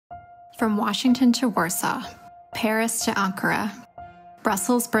From Washington to Warsaw, Paris to Ankara,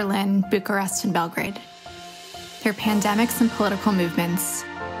 Brussels, Berlin, Bucharest, and Belgrade. Through pandemics and political movements,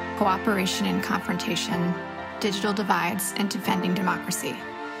 cooperation and confrontation, digital divides, and defending democracy.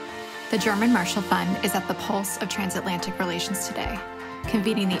 The German Marshall Fund is at the pulse of transatlantic relations today,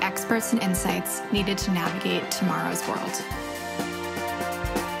 convening the experts and insights needed to navigate tomorrow's world.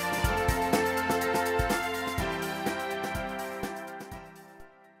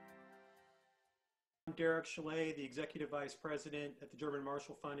 I'm Chollet, the Executive Vice President at the German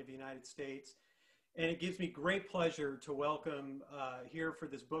Marshall Fund of the United States. And it gives me great pleasure to welcome here for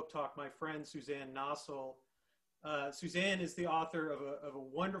this book talk my friend Suzanne Nossel. Suzanne is the author of a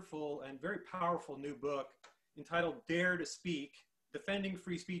wonderful and very powerful new book entitled Dare to Speak, Defending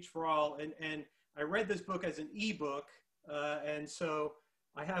Free Speech for All. And I read this book as an ebook, and so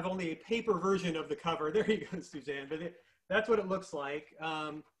I have only a paper version of the cover. There you go, Suzanne. But that's what it looks like.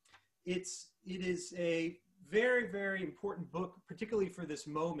 It is a very, very important book, particularly for this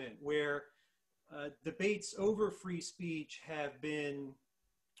moment where debates over free speech have been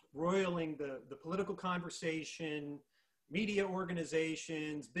roiling the political conversation, media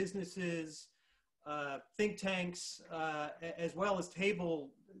organizations, businesses, think tanks, as well as table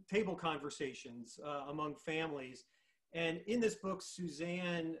conversations among families. And in this book,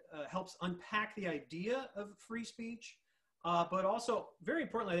 Suzanne helps unpack the idea of free speech, but also, very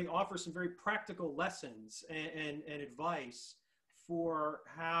importantly, I think offers some very practical lessons and advice for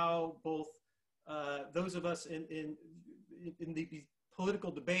how both those of us in the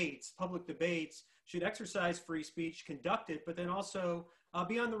political debates, public debates, should exercise free speech, conduct it, but then also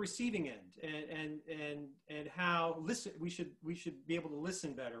be on the receiving end, and how we should be able to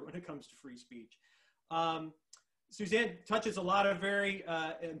listen better when it comes to free speech. Suzanne touches a lot of very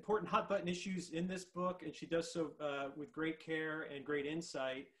important hot button issues in this book, and she does so with great care and great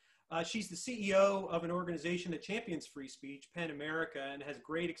insight. She's the CEO of an organization that champions free speech, PEN America, and has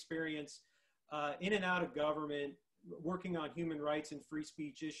great experience in and out of government, working on human rights and free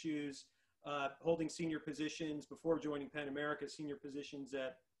speech issues, holding senior positions before joining PEN America, senior positions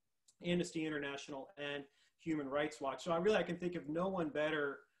at Amnesty International and Human Rights Watch. So I can think of no one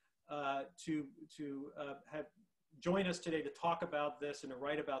better to have join us today to talk about this and to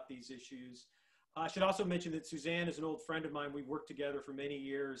write about these issues. I should also mention that Suzanne is an old friend of mine. We've worked together for many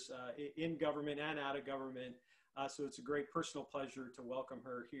years in government and out of government. So it's a great personal pleasure to welcome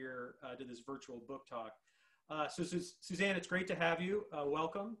her here to this virtual book talk. So Suzanne, it's great to have you.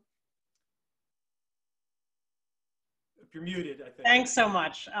 Welcome. If you're muted, I think. Thanks so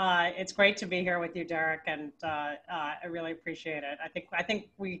much. It's great to be here with you, Derek, and I really appreciate it. I think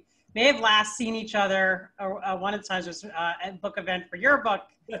we may have last seen each other one of the times was a book event for your book.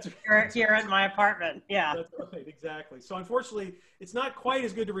 That's right. Here at my apartment. Yeah. That's right, exactly. So unfortunately, it's not quite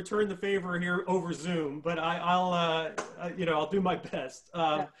as good to return the favor here over Zoom, but I'll do my best.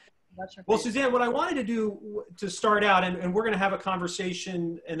 Yeah, well, Suzanne, what I wanted to do to start out, and we're going to have a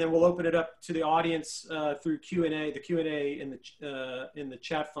conversation, and then we'll open it up to the audience through Q&A, the Q&A in the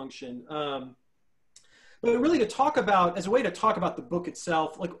chat function. But really to talk about, as a way to talk about the book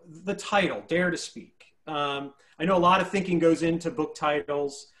itself, like the title, Dare to Speak. I know a lot of thinking goes into book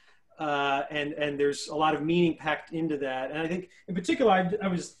titles, and there's a lot of meaning packed into that. And I think in particular, I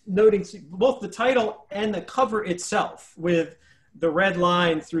was noting both the title and the cover itself with the red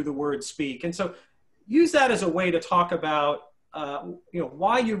line through the word speak. And so use that as a way to talk about,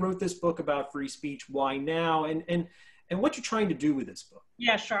 why you wrote this book about free speech, why now, and what you're trying to do with this book.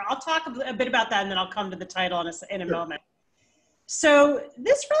 Yeah, sure. I'll talk a bit about that, and then I'll come to the title in a moment. So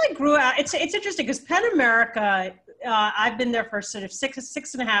this really grew out. It's interesting because PEN America, I've been there for sort of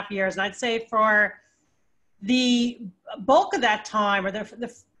six and a half years, and I'd say for the bulk of that time, or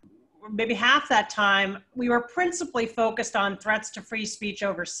maybe half that time, we were principally focused on threats to free speech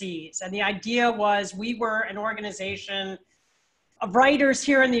overseas. And the idea was we were an organization of writers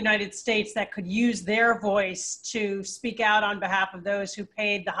here in the United States that could use their voice to speak out on behalf of those who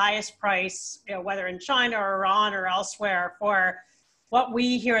paid the highest price, whether in China or Iran or elsewhere, for what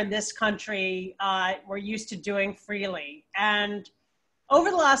we here in this country were used to doing freely. And over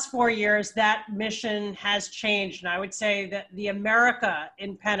the last 4 years, that mission has changed. And I would say that the America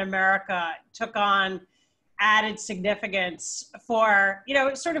in PEN America took on added significance for,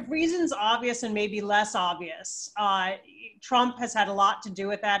 sort of reasons obvious and maybe less obvious. Trump has had a lot to do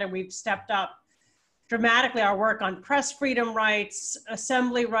with that, and we've stepped up dramatically our work on press freedom rights,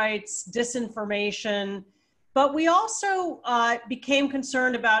 assembly rights, disinformation. But we also became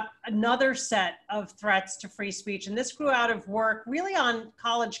concerned about another set of threats to free speech. And this grew out of work really on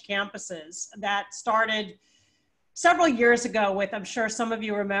college campuses that started several years ago with, I'm sure some of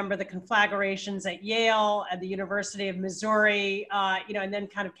you remember the conflagrations at Yale and the University of Missouri, and then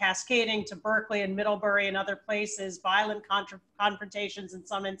kind of cascading to Berkeley and Middlebury and other places, violent confrontations in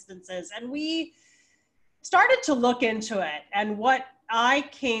some instances. And we started to look into it. And what I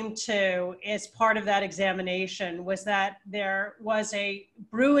came to as part of that examination was that there was a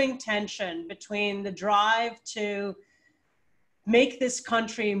brewing tension between the drive to make this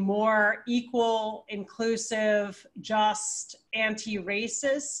country more equal, inclusive, just,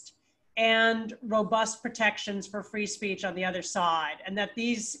 anti-racist, and robust protections for free speech on the other side. And that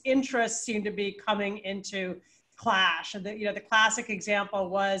these interests seem to be coming into clash. And the classic example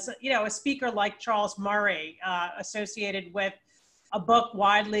was, a speaker like Charles Murray, associated with a book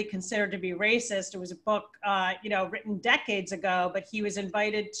widely considered to be racist. It was a book, written decades ago, but he was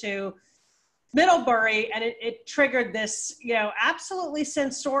invited to Middlebury, and it triggered this, absolutely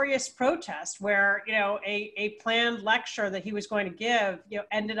censorious protest where, a planned lecture that he was going to give,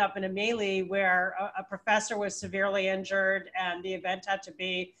 ended up in a melee where a professor was severely injured and the event had to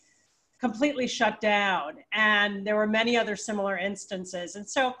be completely shut down. And there were many other similar instances. And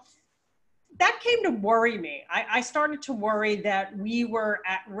so that came to worry me. I started to worry that we were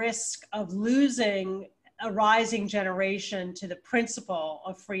at risk of losing a rising generation to the principle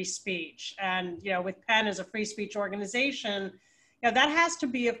of free speech. And, with PEN as a free speech organization, that has to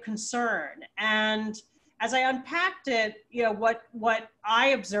be of concern. And as I unpacked it, what I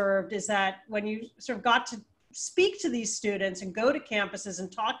observed is that when you sort of got to speak to these students and go to campuses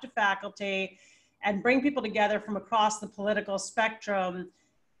and talk to faculty and bring people together from across the political spectrum,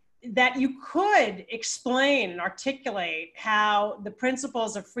 that you could explain and articulate how the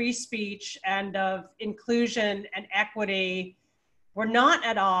principles of free speech and of inclusion and equity were not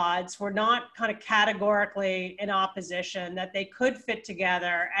at odds, were not kind of categorically in opposition, that they could fit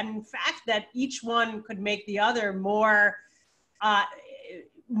together. And in fact, that each one could make the other more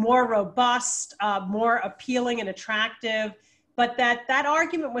robust, more appealing and attractive. But that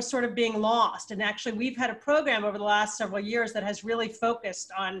argument was sort of being lost. And actually, we've had a program over the last several years that has really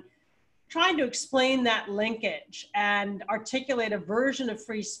focused on trying to explain that linkage and articulate a version of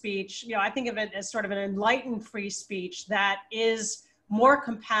free speech. I think of it as sort of an enlightened free speech that is more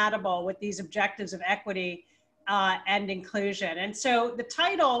compatible with these objectives of equity and inclusion. And so the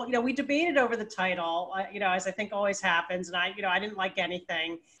title, we debated over the title, as I think always happens. And I didn't like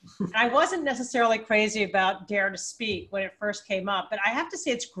anything. And I wasn't necessarily crazy about Dare to Speak when it first came up, but I have to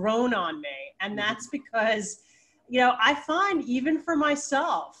say it's grown on me. And that's because, I find even for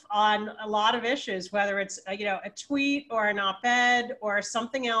myself on a lot of issues, whether it's, a tweet or an op-ed or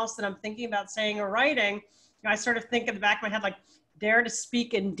something else that I'm thinking about saying or writing, I sort of think in the back of my head, like, dare to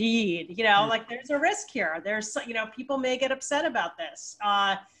speak indeed, like there's a risk here. There's, people may get upset about this.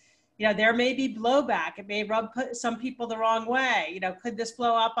 There may be blowback. It may rub some people the wrong way. Could this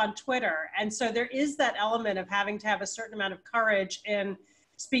blow up on Twitter? And so there is that element of having to have a certain amount of courage in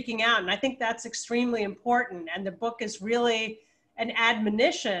speaking out. And I think that's extremely important. And the book is really an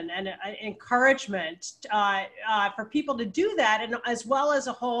admonition and an encouragement for people to do that, and as well as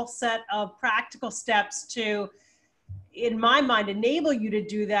a whole set of practical steps to, in my mind, enable you to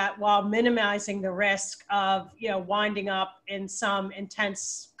do that while minimizing the risk of, winding up in some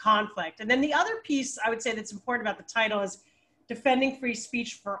intense conflict. And then the other piece I would say that's important about the title is defending free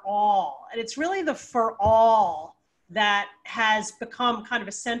speech for all. And it's really the for all that has become kind of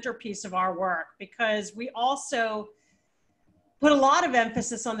a centerpiece of our work, because we also put a lot of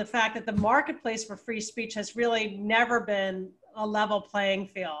emphasis on the fact that the marketplace for free speech has really never been a level playing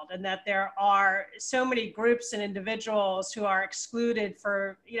field, and that there are so many groups and individuals who are excluded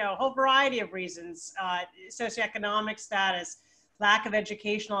for, a whole variety of reasons, socioeconomic status, lack of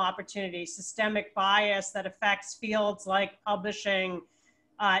educational opportunity, systemic bias that affects fields like publishing,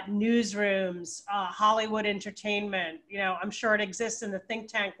 newsrooms, Hollywood entertainment. I'm sure it exists in the think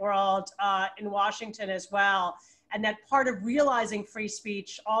tank world in Washington as well. And that part of realizing free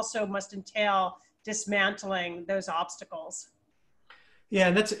speech also must entail dismantling those obstacles. Yeah,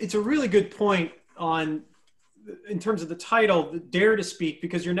 and it's a really good point in terms of the title, Dare to Speak,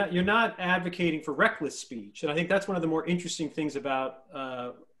 because you're not advocating for reckless speech. And I think that's one of the more interesting things about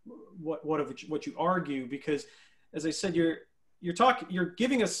what you argue, because as I said, you're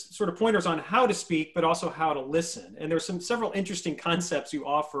giving us sort of pointers on how to speak, but also how to listen. And there's several interesting concepts you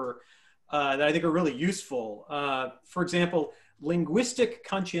offer that I think are really useful. For example, linguistic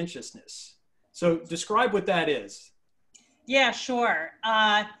conscientiousness. So describe what that is. Yeah, sure.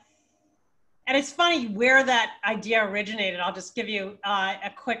 And it's funny where that idea originated. I'll just give you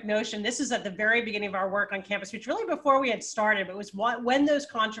a quick notion. This is at the very beginning of our work on campus, which really before we had started, but it was when those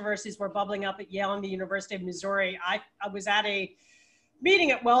controversies were bubbling up at Yale and the University of Missouri. I was at a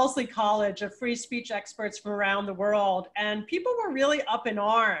meeting at Wellesley College of free speech experts from around the world, and people were really up in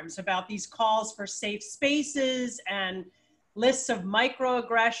arms about these calls for safe spaces and lists of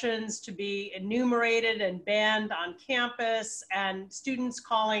microaggressions to be enumerated and banned on campus, and students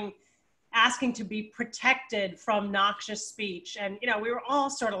asking to be protected from noxious speech. And, we were all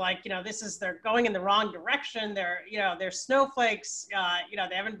sort of like, they're going in the wrong direction. They're snowflakes,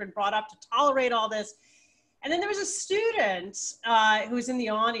 they haven't been brought up to tolerate all this. And then there was a student who was in the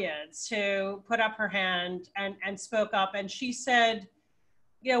audience who put up her hand and spoke up, and she said,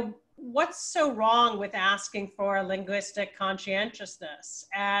 what's so wrong with asking for linguistic conscientiousness?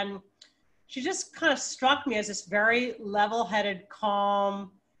 And she just kind of struck me as this very level-headed,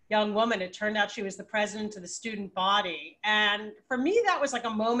 calm young woman. It turned out she was the president of the student body. And for me, that was like a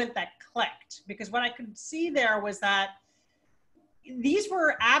moment that clicked, because what I could see there was that these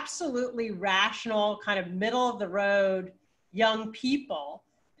were absolutely rational, kind of middle of the road young people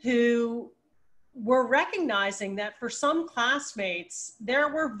who were recognizing that for some classmates, there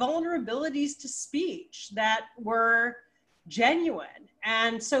were vulnerabilities to speech that were genuine.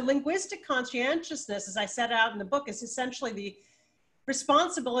 And so linguistic conscientiousness, as I set out in the book, is essentially the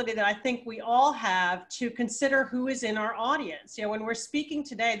responsibility that I think we all have to consider who is in our audience. When we're speaking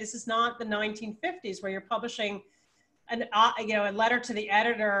today, this is not the 1950s where you're publishing a letter to the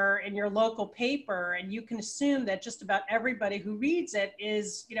editor in your local paper, and you can assume that just about everybody who reads it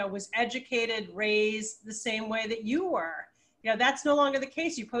was educated, raised the same way that you were. That's no longer the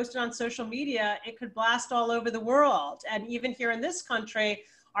case. You post it on social media, it could blast all over the world. And even here in this country,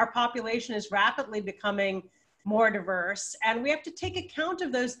 our population is rapidly becoming more diverse, and we have to take account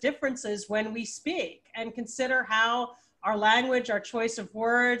of those differences when we speak and consider how our language, our choice of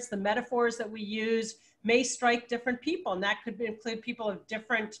words, the metaphors that we use may strike different people. And that could include people of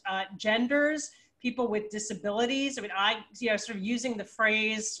different genders, people with disabilities. I sort of using the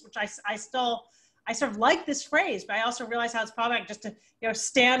phrase, which I sort of like this phrase, but I also realize how it's problematic just to,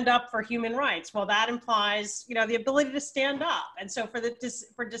 stand up for human rights. Well, that implies, the ability to stand up. And so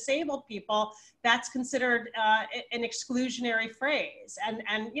for disabled people, that's considered an exclusionary phrase.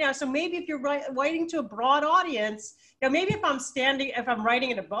 And so maybe if you're writing to a broad audience, maybe if I'm writing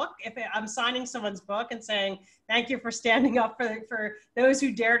in a book, if I'm signing someone's book and saying, thank you for standing up for those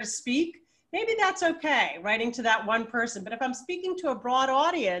who dare to speak, maybe that's okay, writing to that one person. But if I'm speaking to a broad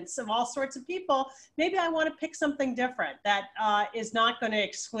audience of all sorts of people, maybe I want to pick something different that is not going to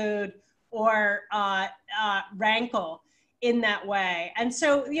exclude or rankle in that way. And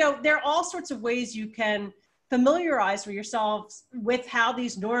so, there are all sorts of ways you can familiarize yourselves with how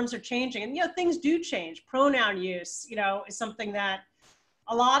these norms are changing. And, things do change. Pronoun use, is something that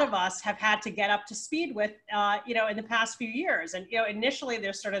a lot of us have had to get up to speed with, in the past few years. And, initially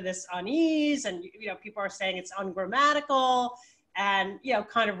there's sort of this unease and, people are saying it's ungrammatical and,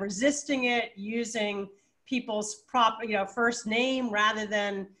 kind of resisting it, using people's first name rather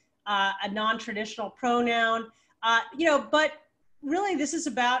than a non-traditional pronoun, but really this is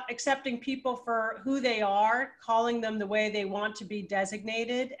about accepting people for who they are, calling them the way they want to be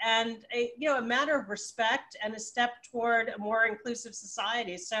designated, and a matter of respect and a step toward a more inclusive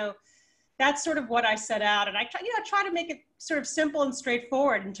society. So that's sort of what I set out. And I try to make it sort of simple and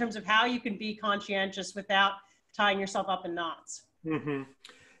straightforward in terms of how you can be conscientious without tying yourself up in knots. Mm-hmm.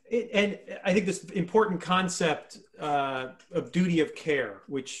 And I think this important concept of duty of care,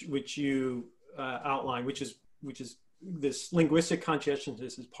 which you outline, which is this linguistic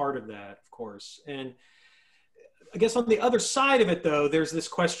conscientiousness is part of that, of course. And I guess on the other side of it, though, there's this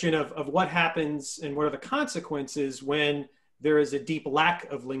question of what happens and what are the consequences when there is a deep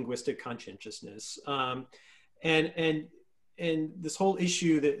lack of linguistic conscientiousness. And this whole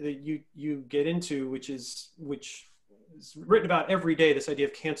issue that you get into, which is written about every day, this idea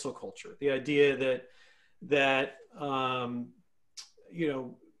of cancel culture, the idea that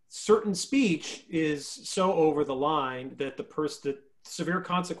certain speech is so over the line that the severe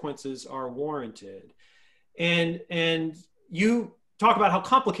consequences are warranted. And you talk about how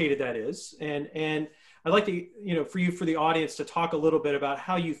complicated that is. And I'd like to, for the audience to talk a little bit about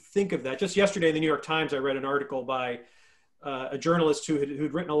how you think of that. Just yesterday in the New York Times, I read an article by a journalist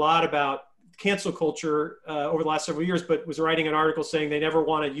who'd written a lot about cancel culture over the last several years, but was writing an article saying they never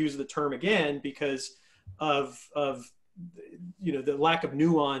want to use the term again because of the lack of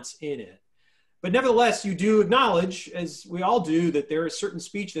nuance in it. But nevertheless, you do acknowledge, as we all do, that there is certain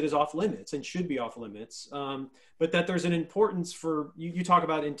speech that is off limits and should be off limits, but that there's an importance for, you talk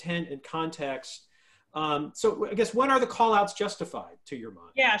about intent and context. So I guess, when are the call outs justified to your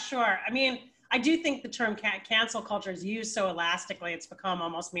mind? Yeah, sure. I mean, I do think the term cancel culture is used so elastically, it's become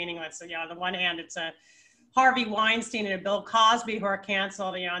almost meaningless. So, on the one hand, it's a Harvey Weinstein and a Bill Cosby who are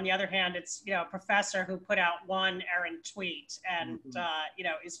canceled. On the other hand, it's, a professor who put out one errant tweet and,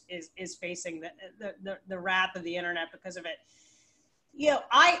 is facing the wrath of the internet because of it.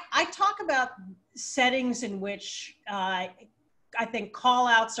 I talk about settings in which I think call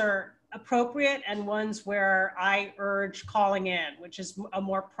outs are appropriate and ones where I urge calling in, which is a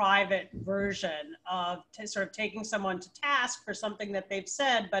more private version of sort of taking someone to task for something that they've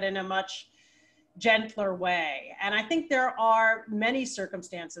said, but in a much gentler way. And I think there are many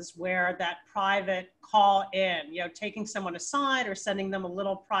circumstances where that private call in, taking someone aside or sending them a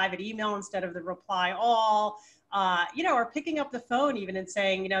little private email instead of the reply all, or picking up the phone even and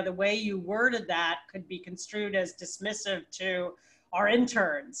saying, the way you worded that could be construed as dismissive to our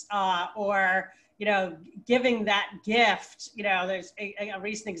interns, or, giving that gift. There's a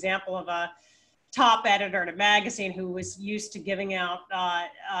recent example of a top editor at a magazine who was used to giving out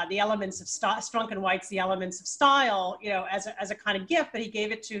the elements of Strunk and White's The Elements of Style, as a kind of gift, but he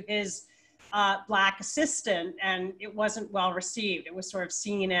gave it to his Black assistant, and it wasn't well received. It was sort of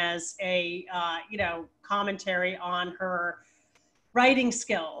seen as a, commentary on her writing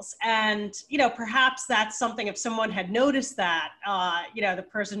skills. And, perhaps that's something, if someone had noticed that, the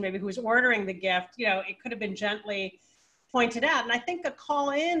person maybe who was ordering the gift, it could have been gently pointed out. And I think a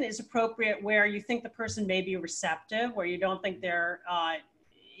call in is appropriate where you think the person may be receptive, where you don't think they're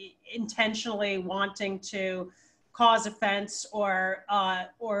intentionally wanting to cause offense or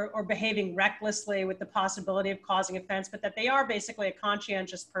behaving recklessly with the possibility of causing offense, but that they are basically a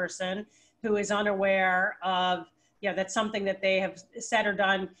conscientious person who is unaware of, that something that they have said or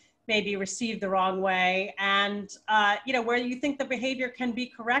done may be received the wrong way. And, where you think the behavior can be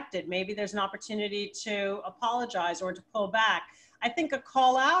corrected, maybe there's an opportunity to apologize or to pull back. I think a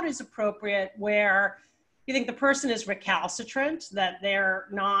call out is appropriate where you think the person is recalcitrant, that they're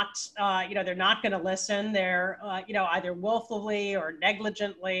not, they're not going to listen. They're, either willfully or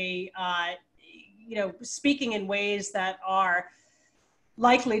negligently, speaking in ways that are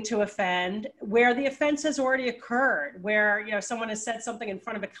likely to offend, where the offense has already occurred, where, someone has said something in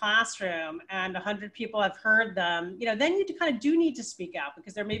front of a classroom and 100 people have heard them, then you kind of do need to speak out,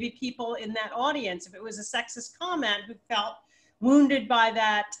 because there may be people in that audience, if it was a sexist comment, who felt wounded by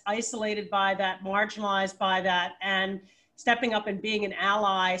that, isolated by that, marginalized by that, and stepping up and being an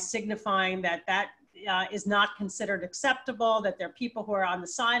ally, signifying that is not considered acceptable, that there are people who are on the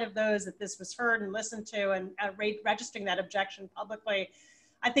side of those, that this was heard and listened to, and registering that objection publicly,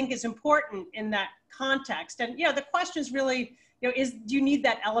 I think is important in that context. And, the question is really, do you need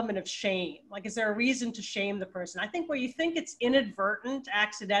that element of shame? Like, is there a reason to shame the person? I think where you think it's inadvertent,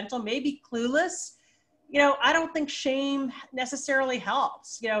 accidental, maybe clueless, I don't think shame necessarily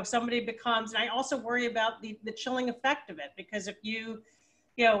helps. Somebody becomes, and I also worry about the chilling effect of it, because if you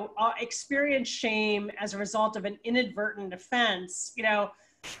experience shame as a result of an inadvertent offense,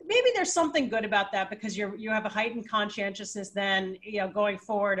 maybe there's something good about that, because you have a heightened conscientiousness then, going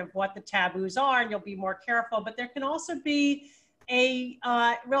forward of what the taboos are, and you'll be more careful. But there can also be a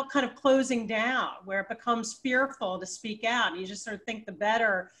real kind of closing down where it becomes fearful to speak out. And you just sort of think the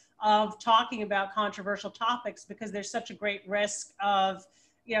better of talking about controversial topics, because there's such a great risk of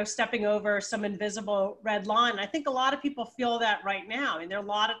stepping over some invisible red line. I think a lot of people feel that right now. I mean, there are a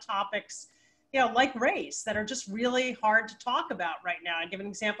lot of topics, like race, that are just really hard to talk about right now. I give an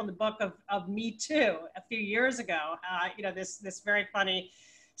example in the book of Me Too a few years ago. This very funny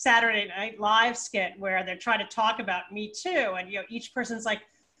Saturday Night Live skit where they're trying to talk about Me Too, and each person's like,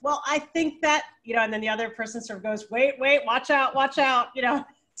 well, I think that, and then the other person sort of goes, wait, watch out,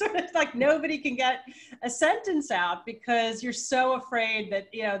 sort of like nobody can get a sentence out, because you're so afraid that,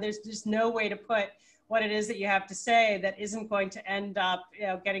 there's just no way to put what it is that you have to say that isn't going to end up,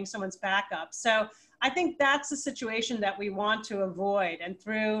 getting someone's back up. So I think that's a situation that we want to avoid. And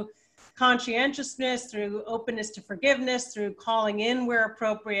through conscientiousness, through openness to forgiveness, through calling in where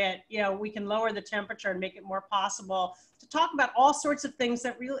appropriate, we can lower the temperature and make it more possible to talk about all sorts of things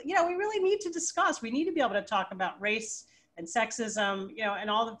that really, we really need to discuss. We need to be able to talk about race and sexism, and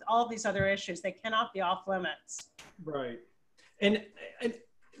all of these other issues. They cannot be off limits. Right. And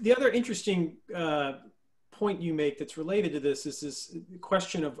the other interesting point you make that's related to this is this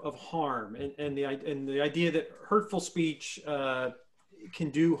question of harm, and the idea that hurtful speech can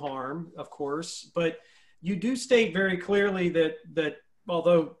do harm, of course, but you do state very clearly that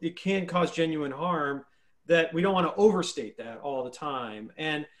although it can cause genuine harm, that we don't want to overstate that all the time.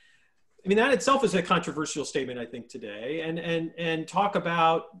 And I mean, that itself is a controversial statement, I think, today. And talk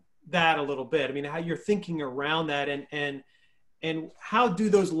about that a little bit. I mean, how you're thinking around that, and how do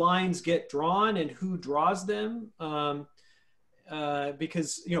those lines get drawn, and who draws them?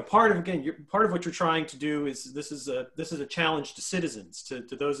 Because part of what you're trying to do is this is a challenge to citizens,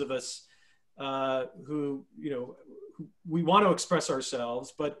 to those of us who we want to express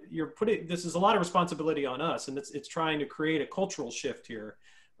ourselves, but this is a lot of responsibility on us, and it's trying to create a cultural shift here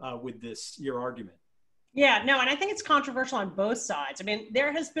with your argument. Yeah, no, and I think it's controversial on both sides. I mean,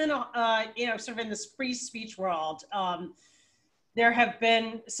 there has been sort of in this free speech world, there have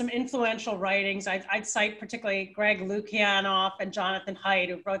been some influential writings. I'd cite particularly Greg Lukianoff and Jonathan Haidt,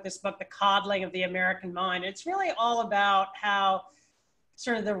 who wrote this book, The Coddling of the American Mind. It's really all about how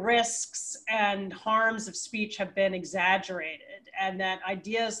sort of the risks and harms of speech have been exaggerated, and that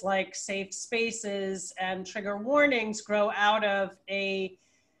ideas like safe spaces and trigger warnings grow out of a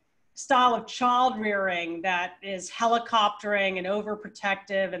style of child rearing that is helicoptering and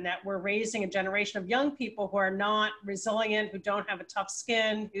overprotective, and that we're raising a generation of young people who are not resilient, who don't have a tough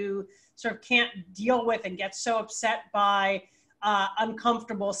skin, who sort of can't deal with and get so upset by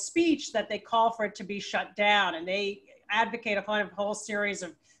uncomfortable speech that they call for it to be shut down. And they advocate a kind of whole series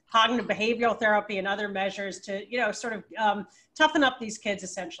of cognitive behavioral therapy and other measures to, sort of toughen up these kids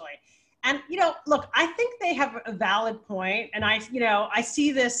essentially. And, look, I think they have a valid point. And I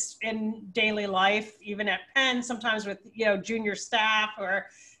see this in daily life, even at Penn, sometimes with, junior staff, or,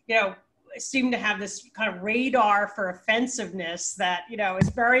 seem to have this kind of radar for offensiveness that, is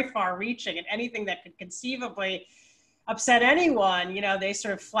very far reaching, and anything that could conceivably upset anyone, they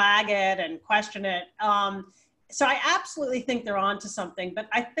sort of flag it and question it. So I absolutely think they're onto something. But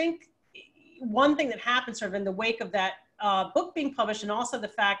I think one thing that happened sort of in the wake of that book being published, and also the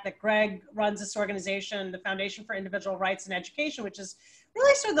fact that Greg runs this organization, the Foundation for Individual Rights in Education, which is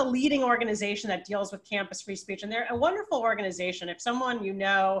really sort of the leading organization that deals with campus free speech. And they're a wonderful organization. If someone,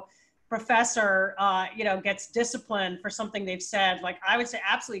 professor, gets disciplined for something they've said, like, I would say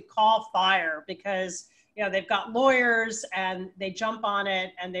absolutely call fire, because, they've got lawyers and they jump on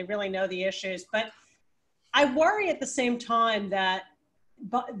it and they really know the issues. But I worry at the same time that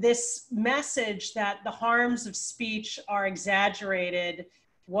this message that the harms of speech are exaggerated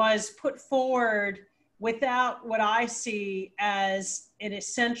was put forward without what I see as an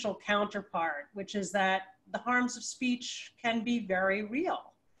essential counterpart, which is that the harms of speech can be very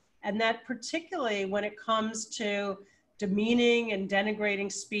real. And that particularly when it comes to demeaning and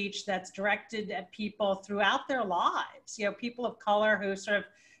denigrating speech that's directed at people throughout their lives, people of color who sort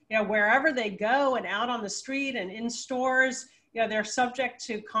of, wherever they go and out on the street and in stores, they're subject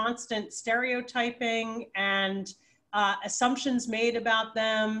to constant stereotyping and assumptions made about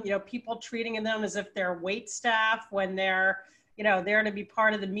them, people treating them as if they're wait staff when they're, there to be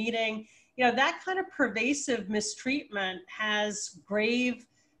part of the meeting. That kind of pervasive mistreatment has grave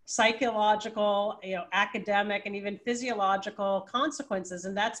psychological, academic, and even physiological consequences,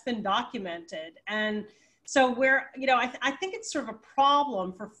 and that's been documented. And so I think it's sort of a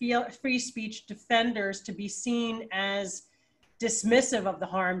problem for free speech defenders to be seen as dismissive of the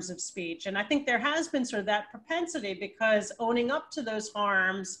harms of speech. And I think there has been sort of that propensity, because owning up to those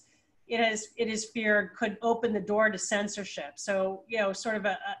harms, it is feared could open the door to censorship. So, sort of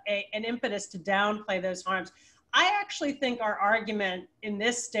an impetus to downplay those harms. I actually think our argument in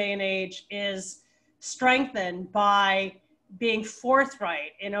this day and age is strengthened by being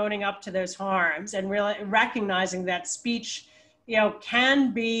forthright in owning up to those harms, and really recognizing that speech,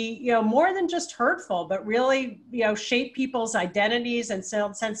 can be, more than just hurtful, but really, shape people's identities and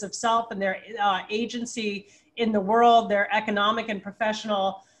sense of self and their agency in the world, their economic and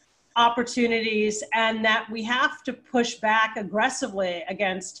professional opportunities, and that we have to push back aggressively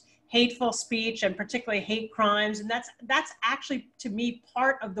against hateful speech, and particularly hate crimes. And that's actually, to me,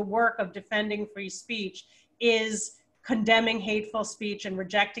 part of the work of defending free speech, is condemning hateful speech and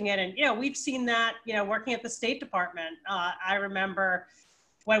rejecting it. And, we've seen that, working at the State Department. I remember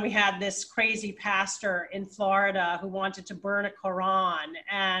when we had this crazy pastor in Florida who wanted to burn a Quran.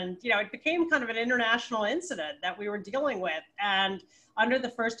 And, it became kind of an international incident that we were dealing with. And under the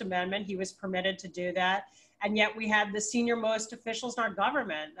First Amendment, he was permitted to do that. And yet we had the senior most officials in our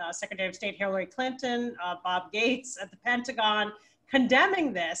government, Secretary of State Hillary Clinton, Bob Gates at the Pentagon,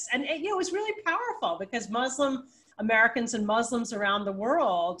 condemning this. And it was really powerful, because Muslim Americans and Muslims around the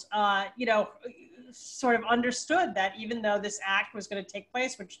world, sort of understood that even though this act was going to take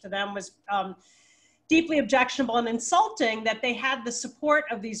place, which to them was deeply objectionable and insulting that they had the support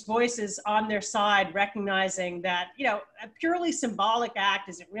of these voices on their side, recognizing that, a purely symbolic act,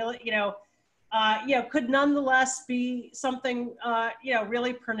 is it really, could nonetheless be something,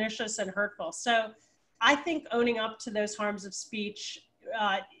 really pernicious and hurtful. So I think owning up to those harms of speech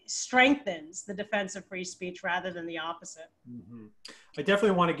strengthens the defense of free speech rather than the opposite. Mm-hmm. I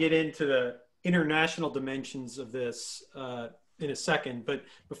definitely want to get into the international dimensions of this in a second, but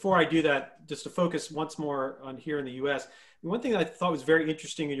before I do that, just to focus once more on here in the US, one thing that I thought was very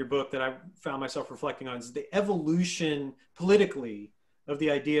interesting in your book that I found myself reflecting on is the evolution politically of the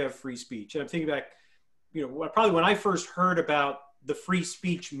idea of free speech. And I'm thinking back, probably when I first heard about the free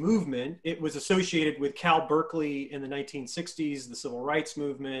speech movement, it was associated with Cal Berkeley in the 1960s, the civil rights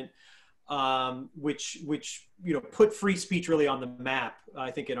movement, which put free speech really on the map,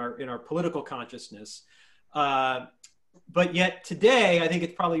 I think, in our political consciousness. But yet today, I think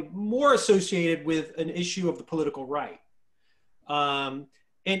it's probably more associated with an issue of the political right.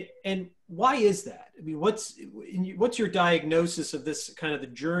 And why is that? I mean, what's your diagnosis of this kind of the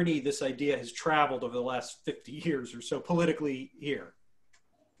journey this idea has traveled over the last 50 years or so politically here?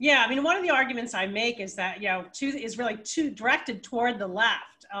 Yeah, I mean, one of the arguments I make is that, is really directed toward the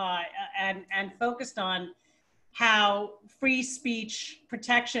left and focused on how free speech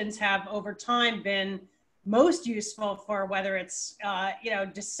protections have over time been most useful for whether it's,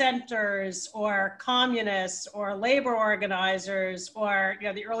 dissenters or communists or labor organizers or,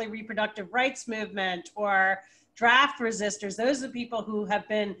 the early reproductive rights movement or draft resistors. Those are the people who have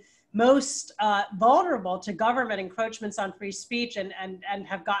been most vulnerable to government encroachments on free speech and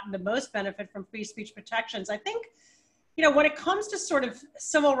have gotten the most benefit from free speech protections. I think, when it comes to sort of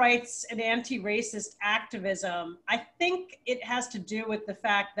civil rights and anti-racist activism, I think it has to do with the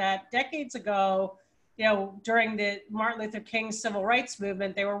fact that decades ago, during the Martin Luther King civil rights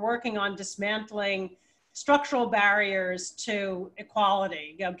movement, they were working on dismantling structural barriers to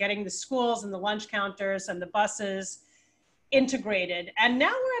equality, getting the schools and the lunch counters and the buses integrated. And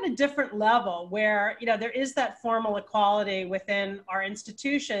now we're at a different level where, there is that formal equality within our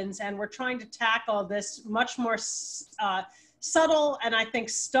institutions, and we're trying to tackle this much more subtle and I think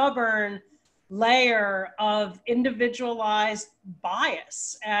stubborn layer of individualized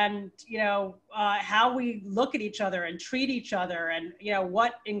bias and, how we look at each other and treat each other and,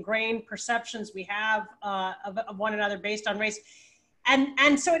 what ingrained perceptions we have of one another based on race.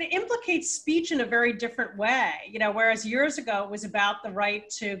 And so it implicates speech in a very different way, whereas years ago it was about the right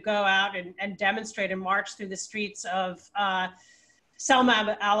to go out and demonstrate and march through the streets of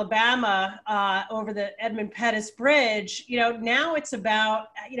Selma, Alabama, over the Edmund Pettus Bridge. Now it's about,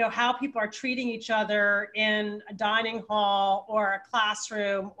 how people are treating each other in a dining hall or a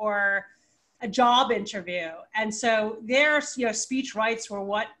classroom or a job interview. And so their, speech rights were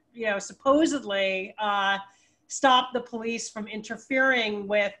what, supposedly stop the police from interfering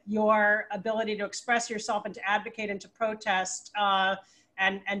with your ability to express yourself and to advocate and to protest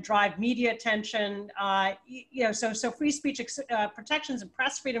and drive media attention. So free speech protections and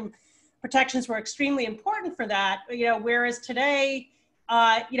press freedom protections were extremely important for that. Whereas today,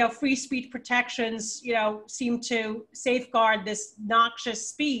 free speech protections, seem to safeguard this noxious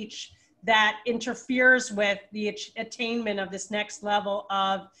speech that interferes with the attainment of this next level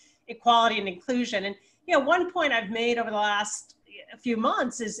of equality and inclusion. And one point I've made over the last few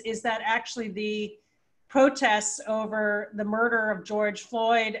months is that actually the protests over the murder of George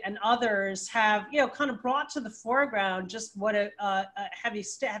Floyd and others have, kind of brought to the foreground just what a hefty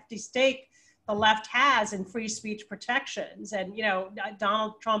stake the left has in free speech protections. And,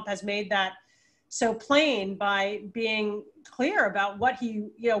 Donald Trump has made that so plain by being clear about what he,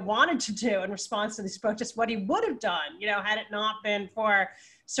 wanted to do in response to these protests, what he would have done, had it not been for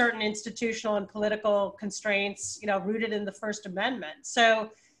certain institutional and political constraints, rooted in the First Amendment.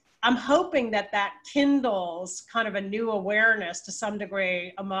 So I'm hoping that kindles kind of a new awareness to some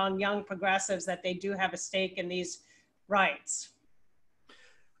degree among young progressives that they do have a stake in these rights.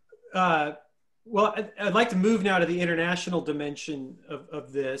 Well, I'd like to move now to the international dimension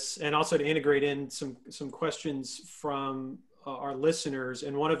of this, and also to integrate in some questions from our listeners.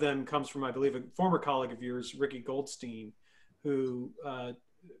 And one of them comes from, I believe, a former colleague of yours, Ricky Goldstein, who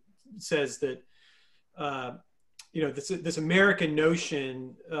says that this American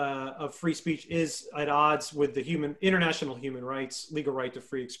notion of free speech is at odds with the international human rights, legal right to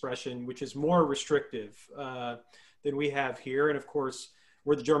free expression, which is more restrictive than we have here. And of course,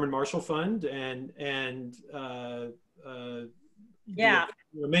 we're the German Marshall Fund, and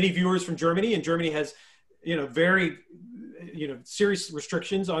many viewers from Germany, and Germany has very serious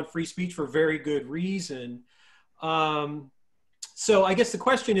restrictions on free speech for very good reason. So I guess the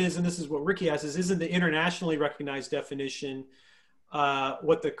question is, and this is what Ricky asks, is isn't the internationally recognized definition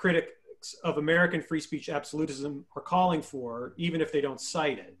what the critics of American free speech absolutism are calling for, even if they don't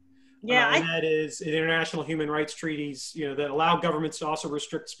cite it? Yeah, And that is in international human rights treaties, that allow governments to also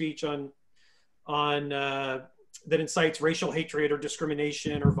restrict speech on that incites racial hatred or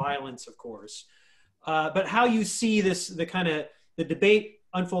discrimination or violence, of course. But how you see this, the debate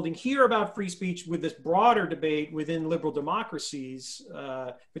unfolding here about free speech with this broader debate within liberal democracies,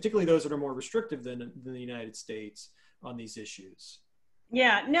 particularly those that are more restrictive than the United States on these issues?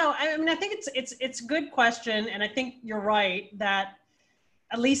 Yeah, no, I mean, I think it's a good question, and I think you're right that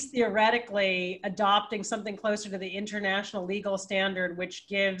at least theoretically adopting something closer to the international legal standard, which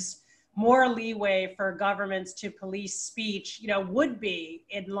gives more leeway for governments to police speech, would be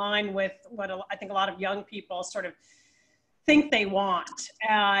in line with what I think a lot of young people sort of think they want.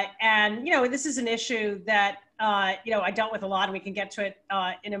 And this is an issue that, I dealt with a lot, and we can get to it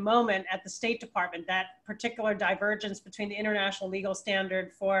in a moment at the State Department, that particular divergence between the international legal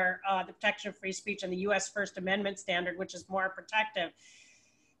standard for the protection of free speech and the US First Amendment standard, which is more protective.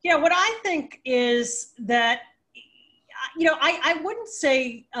 What I think is that, I wouldn't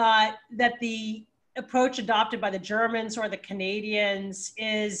say that the approach adopted by the Germans or the Canadians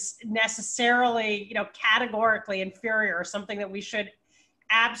is necessarily, categorically inferior or something that we should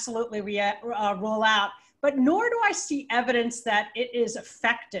absolutely rule out. But nor do I see evidence that it is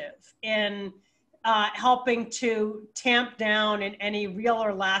effective in helping to tamp down in any real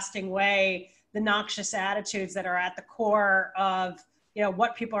or lasting way the noxious attitudes that are at the core of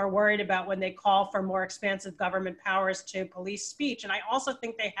what people are worried about when they call for more expansive government powers to police speech. And I also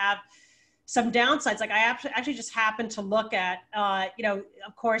think they have some downsides. Like I actually just happened to look at,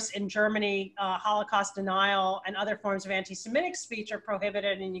 of course, in Germany, Holocaust denial and other forms of anti-Semitic speech are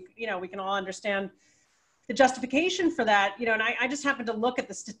prohibited. And, we can all understand the justification for that, and I just happened to look at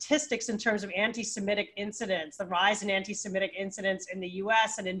the statistics in terms of anti-Semitic incidents, the rise in anti-Semitic incidents in the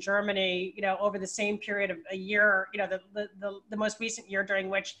US and in Germany, over the same period of a year, the most recent year during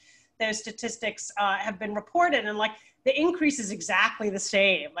which those statistics have been reported. And like the increase is exactly the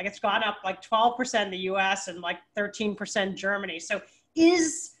same. Like it's gone up like 12% in the US and like 13% Germany. So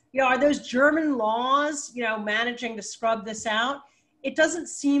are those German laws, managing to scrub this out? It doesn't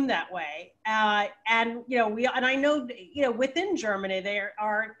seem that way. And I know, within Germany, there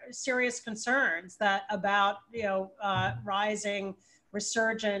are serious concerns about rising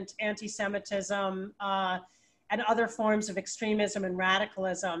resurgent anti-Semitism and other forms of extremism and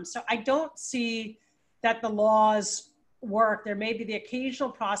radicalism. So I don't see that the laws work. There may be the occasional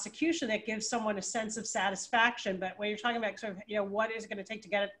prosecution that gives someone a sense of satisfaction, but when you're talking about sort of, what is it going to take to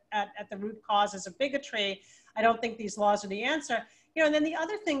get at the root causes of bigotry, I don't think these laws are the answer. And then the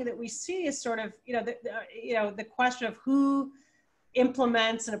other thing that we see is sort of, the question of who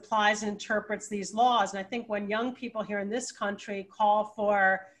implements and applies and interprets these laws. And I think when young people here in this country call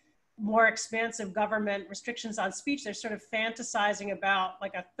for more expansive government restrictions on speech, they're sort of fantasizing about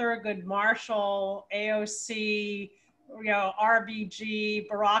like a Thurgood Marshall, AOC, RBG,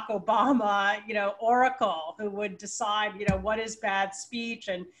 Barack Obama, oracle who would decide, what is bad speech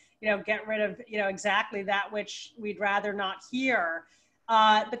and, get rid of, exactly that which we'd rather not hear.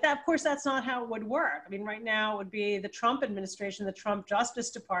 But that, of course, that's not how it would work. I mean, right now it would be the Trump administration, the Trump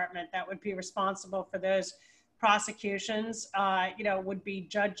Justice Department that would be responsible for those prosecutions, would be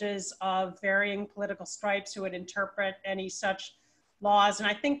judges of varying political stripes who would interpret any such laws. And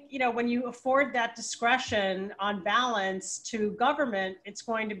I think, when you afford that discretion on balance to government, it's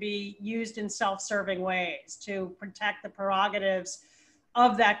going to be used in self-serving ways to protect the prerogatives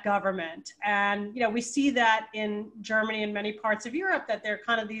of that government. And, we see that in Germany and many parts of Europe, that they're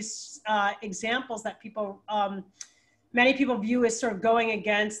kind of these examples that many people view as sort of going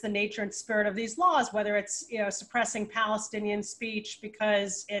against the nature and spirit of these laws, whether it's, suppressing Palestinian speech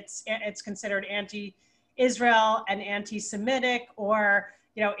because it's considered anti-Israel and anti-Semitic, or,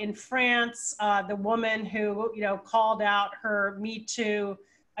 in France, the woman who, called out her Me Too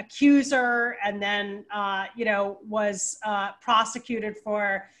accuser and then, was prosecuted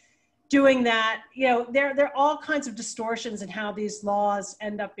for doing that. There are all kinds of distortions in how these laws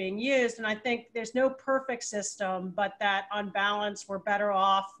end up being used. And I think there's no perfect system, but that on balance, we're better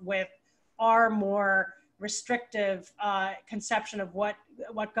off with our more restrictive conception of what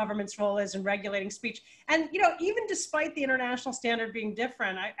government's role is in regulating speech. And, even despite the international standard being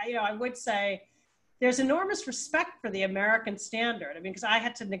different, I would say there's enormous respect for the American standard. I mean, because I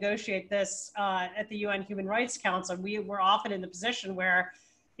had to negotiate this at the UN Human Rights Council. We were often in the position where,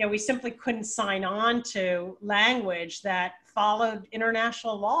 we simply couldn't sign on to language that followed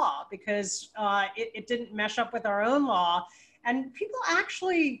international law because it didn't mesh up with our own law. And people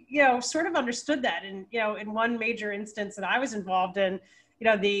actually, sort of understood that. And, in one major instance that I was involved in,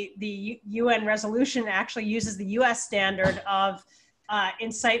 the UN resolution actually uses the US standard of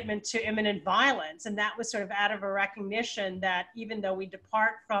incitement to imminent violence. And that was sort of out of a recognition that even though we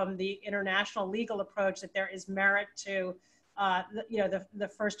depart from the international legal approach, that there is merit to the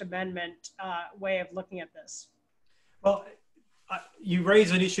First Amendment way of looking at this. Well, you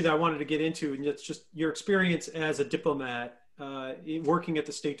raise an issue that I wanted to get into, and it's just your experience as a diplomat, working at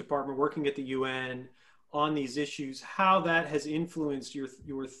the State Department, working at the UN on these issues, how that has influenced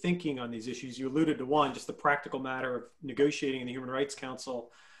your thinking on these issues. You alluded to one, just the practical matter of negotiating in the Human Rights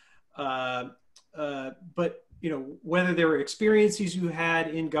Council. But whether there were experiences you had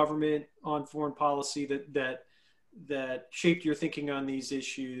in government on foreign policy that shaped your thinking on these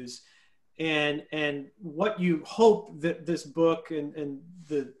issues, and what you hope that this book and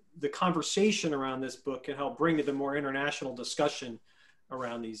the conversation around this book can help bring to the more international discussion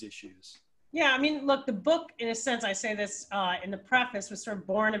around these issues. Yeah, I mean, look, the book, in a sense, I say this in the preface, was sort of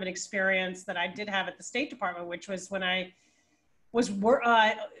born of an experience that I did have at the State Department, which was when I was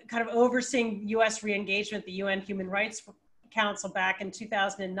kind of overseeing U.S. re-engagement at the UN Human Rights Council back in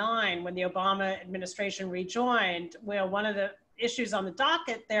 2009 when the Obama administration rejoined. Well, one of the issues on the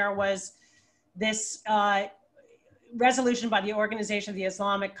docket there was this resolution by the Organization of the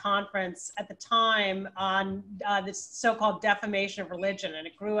Islamic Conference at the time on this so-called defamation of religion. And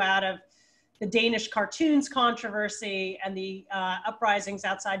it grew out of the Danish cartoons controversy and the uprisings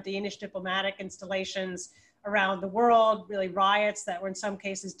outside Danish diplomatic installations around the world, really riots that were in some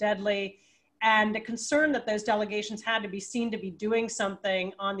cases deadly, and the concern that those delegations had to be seen to be doing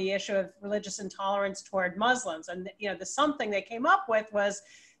something on the issue of religious intolerance toward Muslims. And the something they came up with was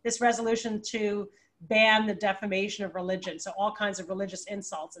this resolution to ban the defamation of religion, so all kinds of religious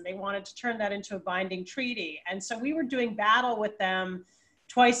insults, and they wanted to turn that into a binding treaty. And so we were doing battle with them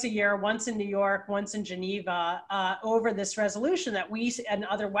twice a year, once in New York, once in Geneva, over this resolution that we and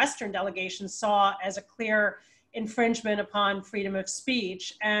other Western delegations saw as a clear infringement upon freedom of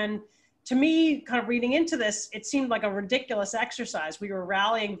speech. And to me, kind of reading into this, it seemed like a ridiculous exercise. We were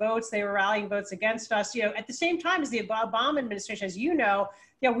rallying votes, they were rallying votes against us. At the same time as the Obama administration, as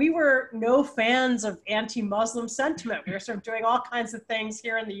we were no fans of anti-Muslim sentiment. We were sort of doing all kinds of things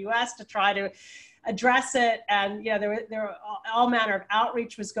here in the US to try to address it. And there were all manner of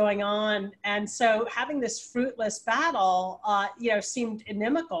outreach was going on. And so having this fruitless battle, seemed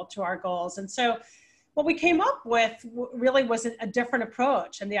inimical to our goals. And so what we came up with really was a different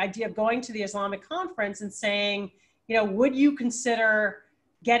approach. And the idea of going to the Islamic conference and saying, would you consider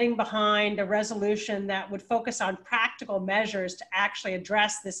getting behind a resolution that would focus on practical measures to actually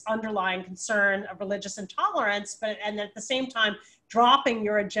address this underlying concern of religious intolerance, and at the same time, dropping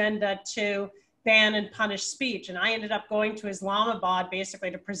your agenda to ban and punish speech. And I ended up going to Islamabad basically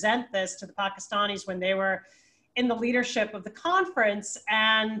to present this to the Pakistanis when they were in the leadership of the conference.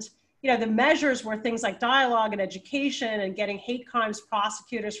 And the measures were things like dialogue and education and getting hate crimes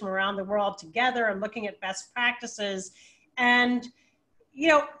prosecutors from around the world together and looking at best practices. And,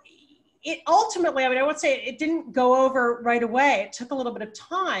 it ultimately, I won't say it didn't go over right away. It took a little bit of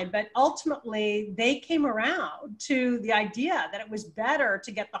time, but ultimately they came around to the idea that it was better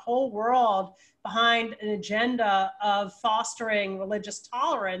to get the whole world behind an agenda of fostering religious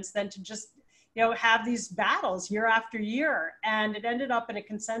tolerance than to just have these battles year after year. And it ended up in a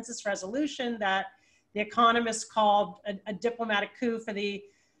consensus resolution that the economists called a diplomatic coup for the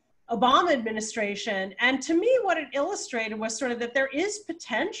Obama administration. And to me, what it illustrated was sort of that there is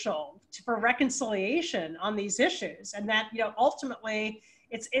potential for reconciliation on these issues. And that, ultimately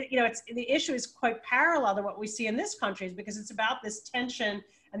the issue is quite parallel to what we see in this country, because it's about this tension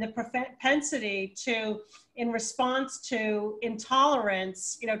and the propensity to, in response to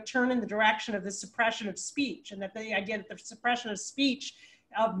intolerance, turn in the direction of the suppression of speech. And that the idea that the suppression of speech,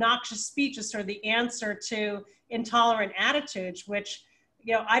 obnoxious speech, is sort of the answer to intolerant attitudes, which,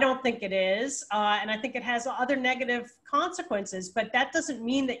 I don't think it is. And I think it has other negative consequences, but that doesn't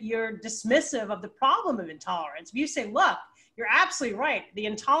mean that you're dismissive of the problem of intolerance. If you say, look, you're absolutely right, the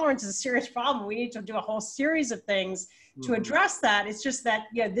intolerance is a serious problem, we need to do a whole series of things to address that. It's just that,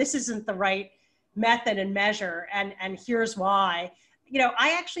 this isn't the right method and measure, and here's why.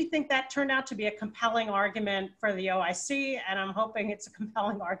 I actually think that turned out to be a compelling argument for the OIC, and I'm hoping it's a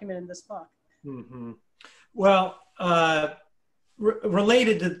compelling argument in this book. Mm-hmm. Well,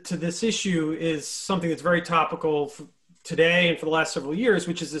 related to this issue is something that's very topical today and for the last several years,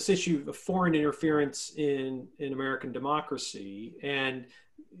 which is this issue of foreign interference in American democracy, and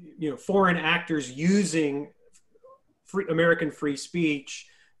foreign actors using American free speech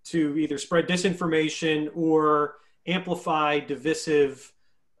to either spread disinformation or amplify divisive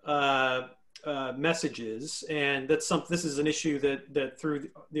messages. And this is an issue that through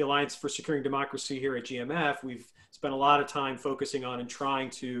the Alliance for Securing Democracy here at GMF, we've spent a lot of time focusing on and trying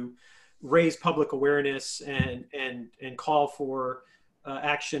to raise public awareness and call for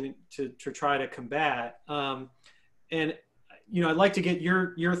action to try to combat. And I'd like to get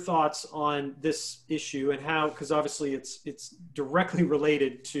your thoughts on this issue and how, because obviously it's directly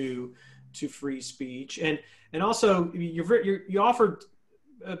related to free speech, and also you offered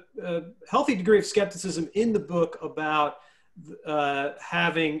a healthy degree of skepticism in the book about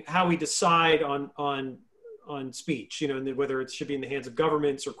how we decide on speech, and whether it should be in the hands of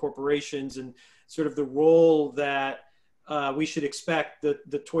governments or corporations, and sort of the role that we should expect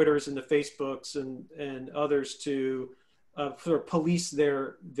the Twitters and the Facebooks and others to sort of police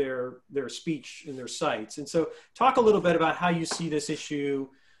their speech in their sites. And so talk a little bit about how you see this issue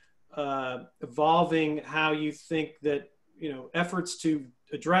evolving, how you think that, efforts to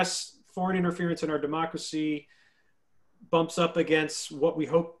address foreign interference in our democracy bumps up against what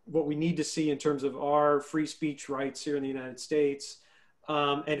we need to see in terms of our free speech rights here in the United States,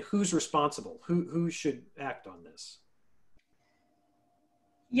 and who's responsible, who should act on this.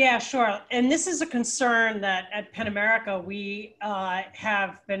 Yeah, sure. And this is a concern that at PEN America we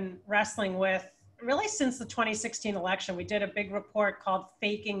have been wrestling with really since the 2016 election. We did a big report called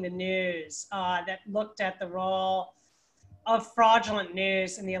Faking the News that looked at the role of fraudulent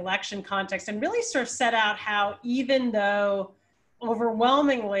news in the election context, and really sort of set out how, even though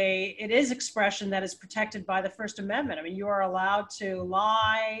overwhelmingly it is expression that is protected by the First Amendment. I mean, you are allowed to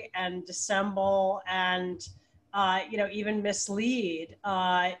lie and dissemble and even mislead,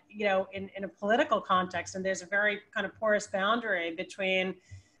 in a political context. And there's a very kind of porous boundary between,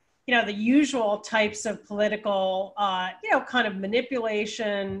 the usual types of political, kind of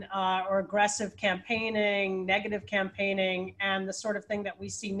manipulation or aggressive campaigning, negative campaigning, and the sort of thing that we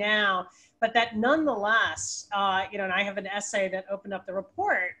see now. But that nonetheless, and I have an essay that opened up the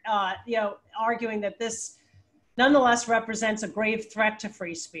report, arguing that this nonetheless represents a grave threat to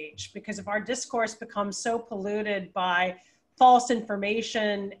free speech, because if our discourse becomes so polluted by false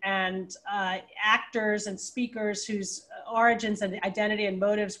information and actors and speakers whose origins and identity and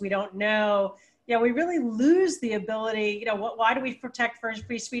motives we don't know, we really lose the ability. Why do we protect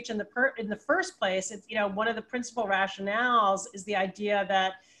free speech in the first place? It's, one of the principal rationales is the idea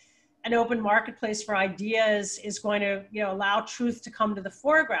that an open marketplace for ideas is going to, allow truth to come to the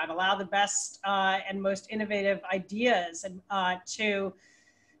foreground, allow the best and most innovative ideas and to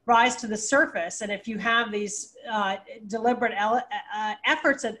rise to the surface. And if you have these deliberate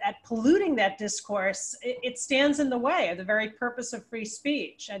efforts at polluting that discourse, it stands in the way of the very purpose of free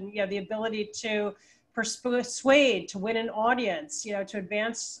speech, and the ability to persuade, to win an audience, to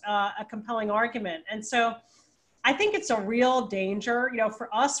advance a compelling argument. And so I think it's a real danger. For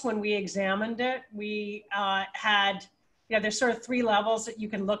us, when we examined it, we had, there's sort of three levels that you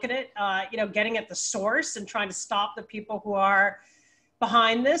can look at it, getting at the source and trying to stop the people who are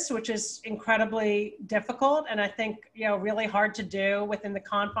behind this, which is incredibly difficult. And I think, really hard to do within the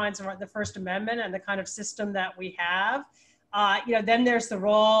confines of the First Amendment and the kind of system that we have. Then there's the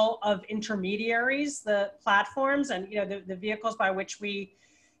role of intermediaries, the platforms, and, the vehicles by which we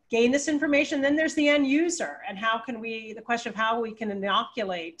gain this information. Then there's the end user, and the question of how we can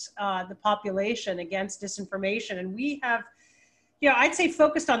inoculate the population against disinformation. And we have, I'd say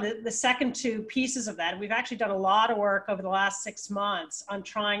focused on the second two pieces of that. We've actually done a lot of work over the last 6 months on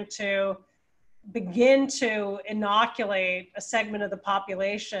trying to begin to inoculate a segment of the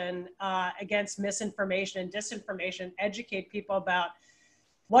population against misinformation and disinformation, educate people about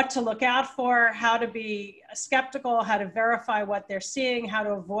what to look out for, how to be skeptical, how to verify what they're seeing, how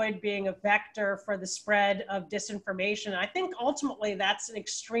to avoid being a vector for the spread of disinformation. I think ultimately that's an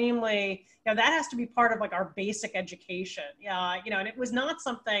extremely, that has to be part of like our basic education. And it was not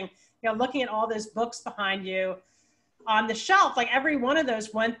something, looking at all those books behind you on the shelf, like every one of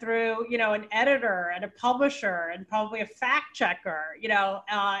those went through, an editor and a publisher and probably a fact checker,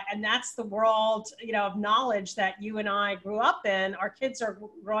 and that's the world, of knowledge that you and I grew up in. Our kids are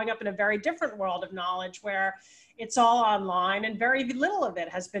growing up in a very different world of knowledge where it's all online and very little of it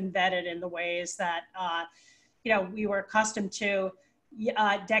has been vetted in the ways that, we were accustomed to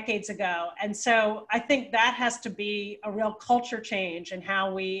decades ago. And so I think that has to be a real culture change in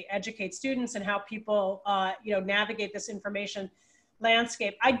how we educate students and how people, navigate this information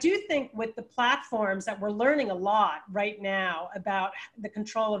landscape. I do think with the platforms that we're learning a lot right now about the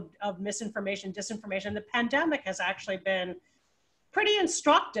control of misinformation, disinformation. The pandemic has actually been pretty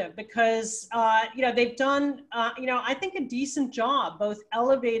instructive because, they've done, I think a decent job, both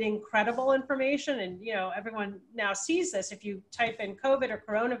elevating credible information and, everyone now sees this. If you type in COVID or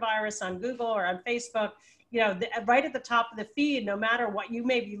coronavirus on Google or on Facebook, right at the top of the feed, no matter what you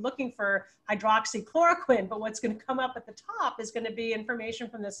may be looking for hydroxychloroquine, but what's going to come up at the top is going to be information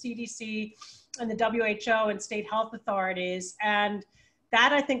from the CDC and the WHO and state health authorities. And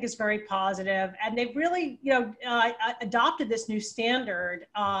that I think is very positive. And they've really, adopted this new standard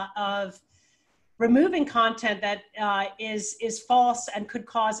of removing content that is false and could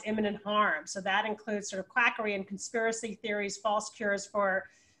cause imminent harm. So that includes sort of quackery and conspiracy theories, false cures for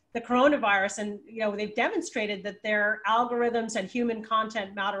the coronavirus. And, they've demonstrated that their algorithms and human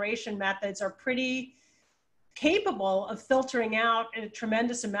content moderation methods are pretty capable of filtering out a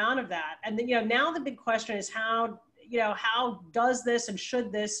tremendous amount of that. And then, now the big question is how does this and should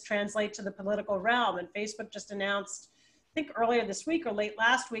this translate to the political realm? And Facebook just announced, I think earlier this week or late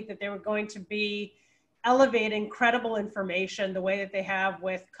last week, that they were going to be elevating credible information the way that they have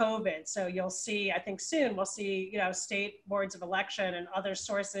with COVID. So you'll see, I think soon we'll see, state boards of election and other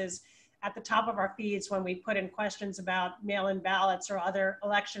sources at the top of our feeds when we put in questions about mail-in ballots or other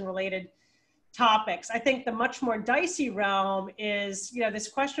election-related topics. I think the much more dicey realm is, this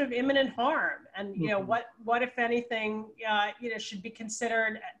question of imminent harm and, what if anything, should be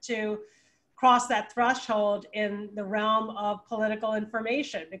considered to cross that threshold in the realm of political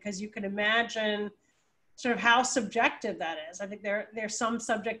information, because you can imagine sort of how subjective that is. I think there's some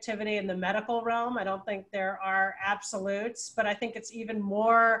subjectivity in the medical realm. I don't think there are absolutes, but I think it's even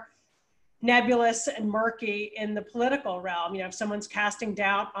more nebulous and murky in the political realm. If someone's casting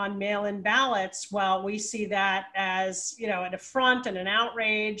doubt on mail-in ballots, well, we see that as, an affront and an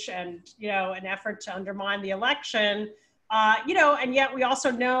outrage and, an effort to undermine the election, and yet we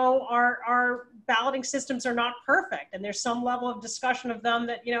also know our balloting systems are not perfect. And there's some level of discussion of them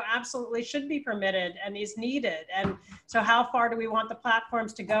that, absolutely should be permitted and is needed. And so how far do we want the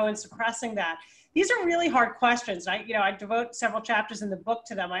platforms to go in suppressing that? These are really hard questions. I devote several chapters in the book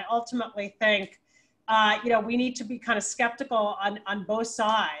to them. I ultimately think, we need to be kind of skeptical on both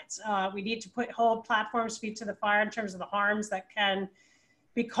sides. We need to hold platforms' feet to the fire in terms of the harms that can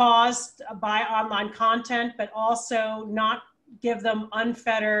be caused by online content, but also not give them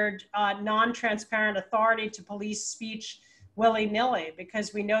unfettered, non-transparent authority to police speech willy-nilly,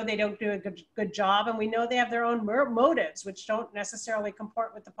 because we know they don't do a good job, and we know they have their own motives, which don't necessarily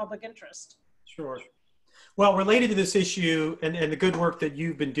comport with the public interest. Sure. Well, related to this issue and the good work that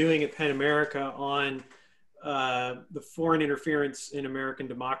you've been doing at PEN America on the foreign interference in American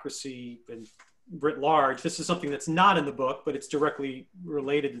democracy and writ large, this is something that's not in the book, but it's directly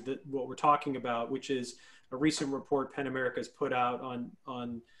related to what we're talking about, which is a recent report PEN America has put out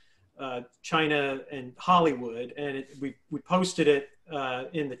on China and Hollywood. And we posted it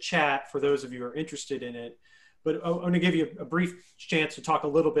in the chat for those of you who are interested in it. But I want to give you a brief chance to talk a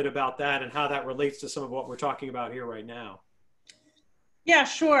little bit about that and how that relates to some of what we're talking about here right now. Yeah,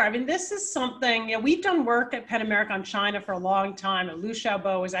 sure. I mean, this is something, we've done work at PEN America on China for a long time. And Liu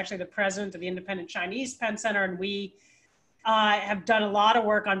Xiaobo was actually the president of the Independent Chinese PEN Center. And we have done a lot of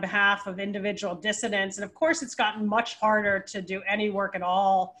work on behalf of individual dissidents. And of course, it's gotten much harder to do any work at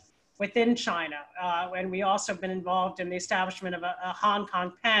all within China. And we also have been involved in the establishment of a Hong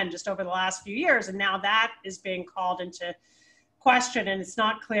Kong PEN just over the last few years. And now that is being called into question. And it's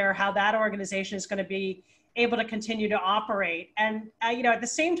not clear how that organization is going to be able to continue to operate. And, at the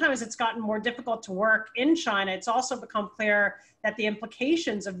same time as it's gotten more difficult to work in China, it's also become clear that the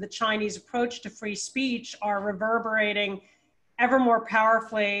implications of the Chinese approach to free speech are reverberating ever more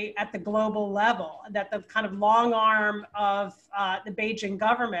powerfully at the global level, that the kind of long arm of the Beijing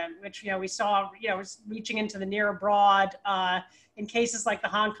government, which, we saw, was reaching into the near abroad in cases like the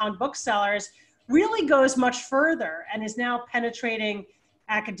Hong Kong booksellers, really goes much further and is now penetrating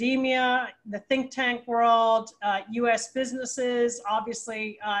academia, the think tank world, US businesses,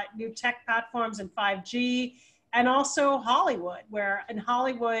 obviously new tech platforms and 5G, and also Hollywood, where in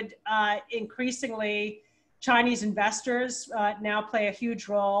Hollywood, increasingly, Chinese investors now play a huge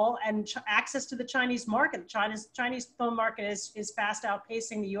role, and access to the Chinese market. The Chinese film market is fast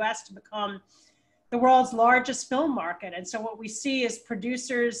outpacing the US to become the world's largest film market. And so what we see is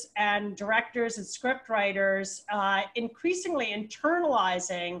producers and directors and script writers increasingly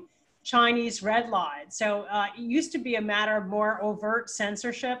internalizing Chinese red lines. So it used to be a matter of more overt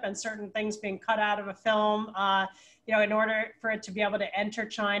censorship and certain things being cut out of a film, in order for it to be able to enter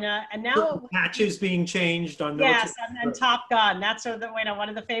China. And now patches being changed on military. Yes, and Top Gun. That's sort of one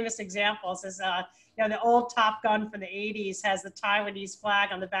of the famous examples is the old Top Gun from the 80s has the Taiwanese flag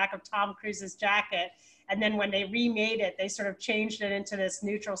on the back of Tom Cruise's jacket. And then when they remade it, they sort of changed it into this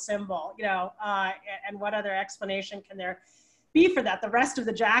neutral symbol, and what other explanation can there be for that? The rest of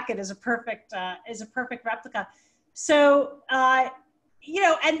the jacket is a perfect replica. So, and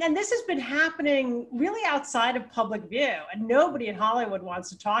this has been happening really outside of public view, and nobody in Hollywood wants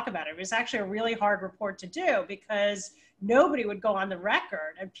to talk about it. It was actually a really hard report to do because nobody would go on the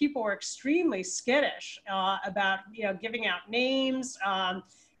record, and people were extremely skittish about, giving out names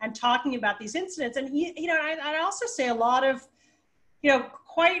and talking about these incidents. And, I'd also say a lot of,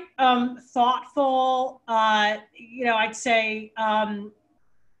 quite thoughtful, I'd say,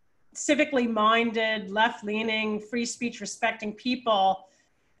 civically minded, left-leaning, free speech respecting people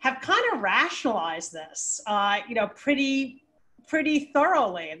have kind of rationalized this, pretty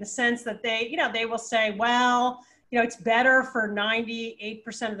thoroughly, in the sense that they will say, well, it's better for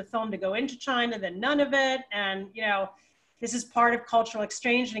 98% of the film to go into China than none of it. And, this is part of cultural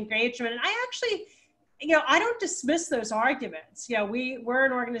exchange and engagement. And I actually, I don't dismiss those arguments. We're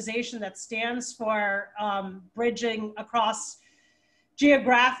an organization that stands for bridging across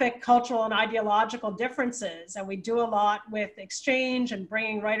geographic, cultural, and ideological differences. And we do a lot with exchange and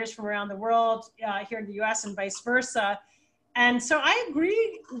bringing writers from around the world here in the US and vice versa. And so I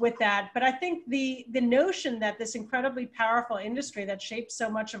agree with that, but I think the notion that this incredibly powerful industry that shapes so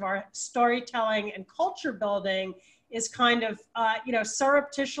much of our storytelling and culture building is kind of,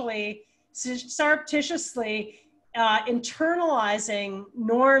 surreptitiously internalizing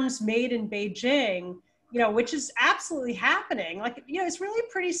norms made in Beijing, which is absolutely happening. It's really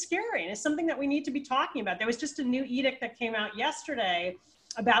pretty scary, and it's something that we need to be talking about. There was just a new edict that came out yesterday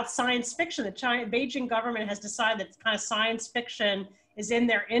about science fiction. The Beijing government has decided that kind of science fiction is in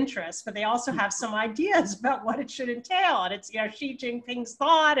their interest, but they also have some ideas about what it should entail. And it's, Xi Jinping's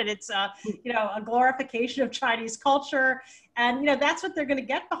thought, and it's, a glorification of Chinese culture. And, that's what they're going to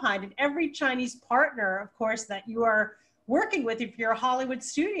get behind. And every Chinese partner, of course, that you are working with, if you're a Hollywood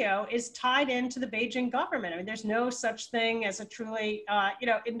studio, is tied into the Beijing government. I mean, there's no such thing as a truly,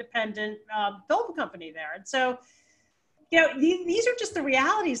 independent film company there. And so, these are just the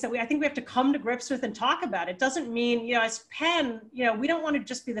realities that I think we have to come to grips with and talk about. It doesn't mean, as Penn, we don't want to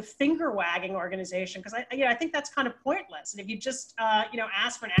just be the finger wagging organization, because I think that's kind of pointless. And if you just,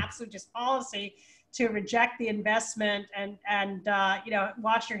 ask for an absolutist policy to reject the investment and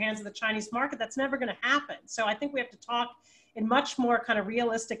wash your hands of the Chinese market, that's never going to happen. So I think we have to talk in much more kind of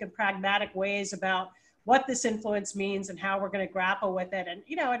realistic and pragmatic ways about what this influence means and how we're going to grapple with it, and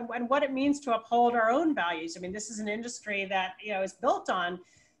and what it means to uphold our own values. I mean, this is an industry that is built on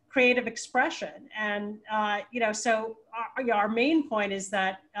creative expression, and so our main point is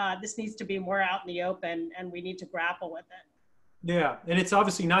that this needs to be more out in the open, and we need to grapple with it. Yeah, and it's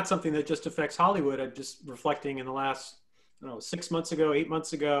obviously not something that just affects Hollywood. I'm just reflecting in the last, 6 months ago, 8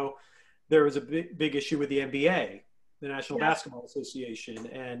 months ago, there was a big issue with the NBA, the National Basketball Association.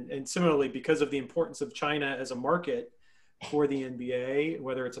 And similarly, because of the importance of China as a market for the NBA,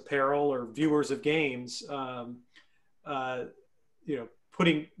 whether it's apparel or viewers of games,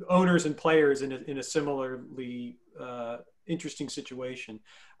 putting owners and players in a similarly interesting situation.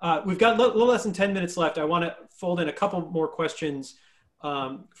 We've got a little less than 10 minutes left. I want to fold in a couple more questions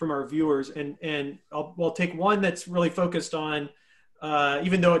from our viewers, and I'll take one that's really focused on,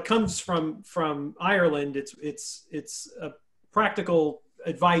 even though it comes from Ireland, it's a practical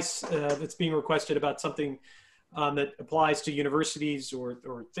advice that's being requested about something that applies to universities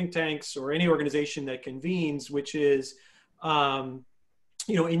or think tanks or any organization that convenes, which is, in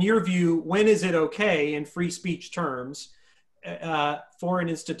your view, when is it okay in free speech terms for an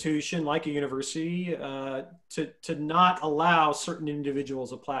institution like a university to not allow certain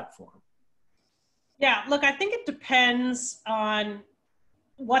individuals a platform? Yeah, look, I think it depends on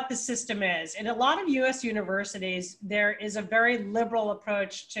what the system is. In a lot of US universities, there is a very liberal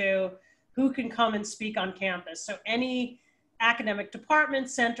approach to who can come and speak on campus. So any academic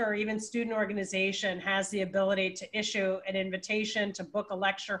department, center, or even student organization has the ability to issue an invitation to book a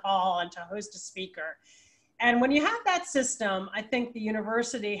lecture hall and to host a speaker. And when you have that system, I think the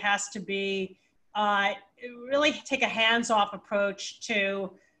university has to be really take a hands-off approach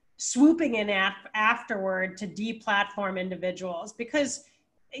to swooping in afterward to deplatform individuals, because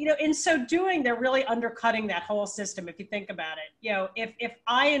in so doing, they're really undercutting that whole system. If you think about it, if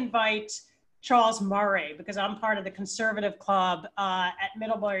I invite Charles Murray, because I'm part of the conservative club at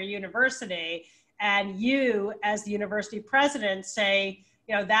Middlebury University, and you, as the university president, say,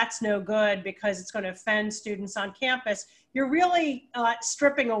 that's no good because it's going to offend students on campus, you're really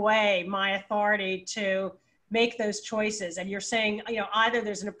stripping away my authority to make those choices. And you're saying, either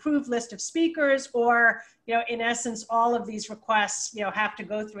there's an approved list of speakers or, in essence, all of these requests, have to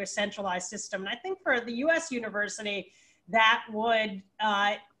go through a centralized system. And I think for the US university, that would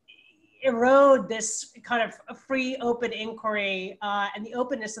erode this kind of a free, open inquiry and the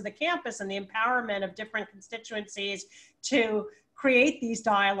openness of the campus and the empowerment of different constituencies to create these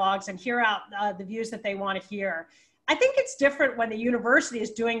dialogues and hear out the views that they want to hear. I think it's different when the university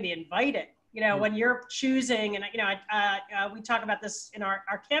is doing the inviting. When you're choosing, and we talk about this in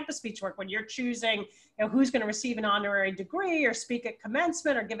our campus speech work, when you're choosing who's going to receive an honorary degree or speak at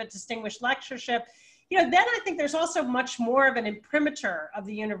commencement or give a distinguished lectureship, then I think there's also much more of an imprimatur of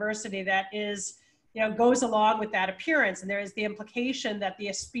the university that is, goes along with that appearance. And there is the implication that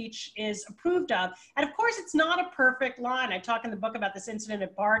the speech is approved of. And of course, it's not a perfect line. I talk in the book about this incident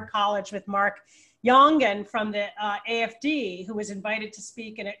at Bard College with Mark Jongen from the AFD, who was invited to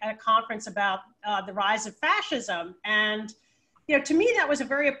speak at a conference about the rise of fascism. And, to me, that was a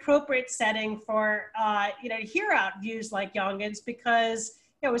very appropriate setting for, to hear out views like Jongen's, because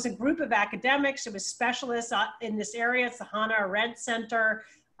it was a group of academics, it was specialists in this area. It's the Hannah Arendt Center.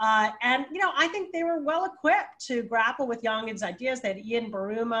 And, I think they were well equipped to grapple with Jongen's ideas. They had Ian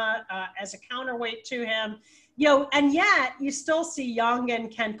Baruma as a counterweight to him. And yet you still see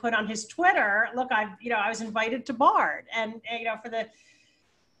Jongen can put on his Twitter, look, I was invited to Bard. And, for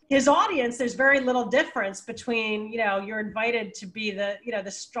his audience, there's very little difference between, you're invited to be the,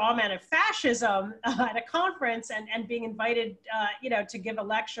 the straw man of fascism at a conference and being invited, to give a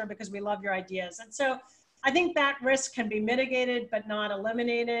lecture because we love your ideas. And so I think that risk can be mitigated, but not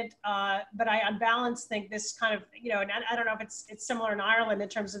eliminated. But I, on balance, think this kind of, and I don't know if it's similar in Ireland in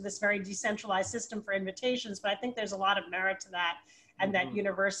terms of this very decentralized system for invitations, but I think there's a lot of merit to that, and that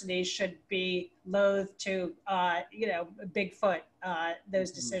universities should be loath to, Bigfoot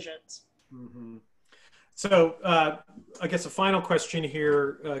those decisions. Mm-hmm. So I guess a final question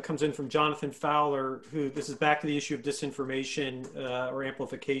here comes in from Jonathan Fowler, who, this is back to the issue of disinformation or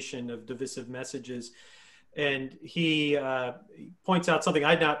amplification of divisive messages. And he points out something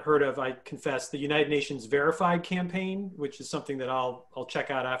I'd not heard of, I confess, the United Nations Verified campaign, which is something that I'll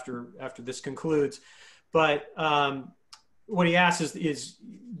check out after this concludes. But what he asks is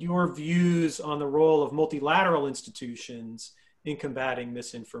your views on the role of multilateral institutions in combating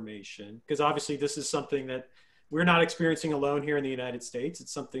misinformation, because obviously this is something that we're not experiencing alone here in the United States.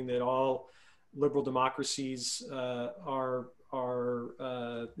 It's something that all liberal democracies are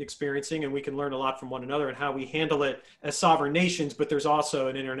experiencing, and we can learn a lot from one another and how we handle it as sovereign nations, but there's also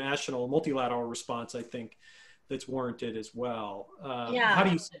an international multilateral response, I think, that's warranted as well. How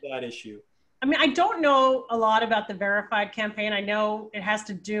do you see that issue? I mean, I don't know a lot about the Verified campaign. I know it has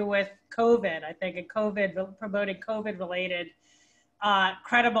to do with COVID, I think, and promoting COVID-related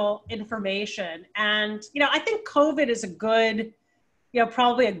credible information. And, I think COVID is a good,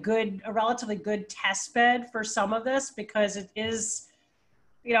 probably a relatively good test bed for some of this, because it is,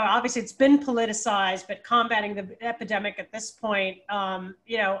 obviously it's been politicized, but combating the epidemic at this point,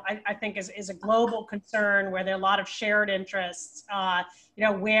 I think is a global concern where there are a lot of shared interests,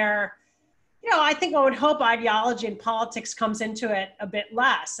 where, I think I would hope ideology and politics comes into it a bit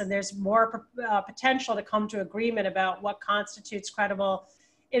less, and there's more potential to come to agreement about what constitutes credible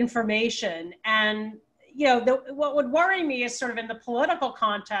information. And, what would worry me is sort of in the political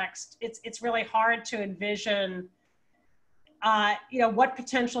context, it's really hard to envision, what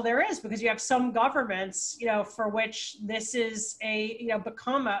potential there is, because you have some governments, for which this is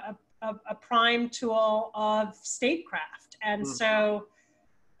become a prime tool of statecraft. And so,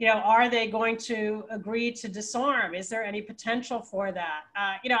 are they going to agree to disarm? Is there any potential for that?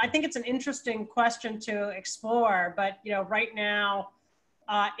 I think it's an interesting question to explore, but, right now,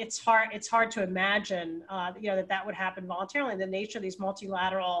 it's hard to imagine, that would happen voluntarily. The nature of these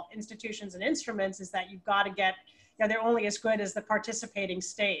multilateral institutions and instruments is that you've got to get, they're only as good as the participating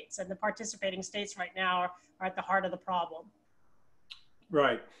states, and the participating states right now are at the heart of the problem.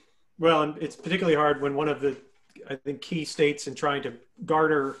 Right. Well, and it's particularly hard when one of the, I think, key states in trying to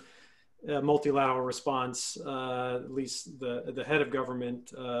garner a multilateral response, at least the head of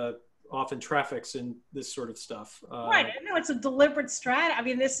government, often traffics in this sort of stuff. Right. I know it's a deliberate strategy. I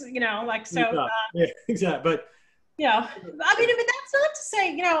mean, this, so. Yeah, exactly. But I mean, but that's not to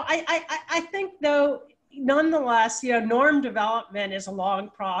say, I think though, nonetheless, norm development is a long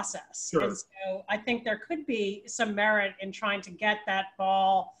process. Sure. And so I think there could be some merit in trying to get that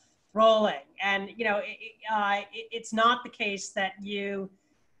ball rolling. And, it's not the case that you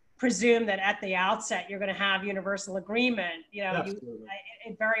presume that at the outset you're going to have universal agreement.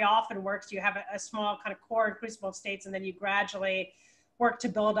 It very often works. You have a small kind of core and crucible of states, and then you gradually work to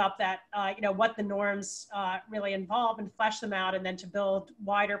build up that, what the norms really involve and flesh them out, and then to build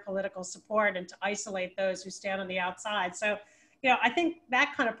wider political support and to isolate those who stand on the outside. So, I think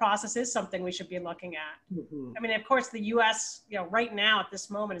that kind of process is something we should be looking at. Mm-hmm. I mean, of course, the U.S., right now at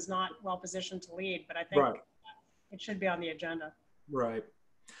this moment is not well positioned to lead, but I think it should be on the agenda. Right.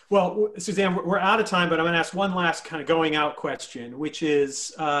 Well, Suzanne, we're out of time, but I'm going to ask one last kind of going out question, which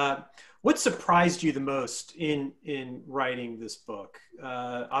is, what surprised you the most in writing this book?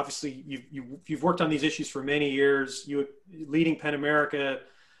 Obviously, you've worked on these issues for many years. You, leading PEN America,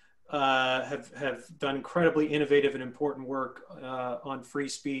 have done incredibly innovative and important work on free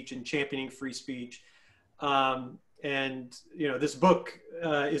speech and championing free speech. And this book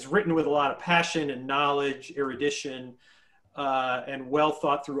is written with a lot of passion and knowledge, erudition, and well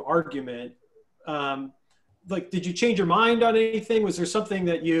thought through argument. Did you change your mind on anything? Was there something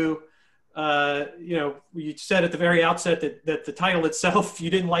that you said at the very outset that the title itself you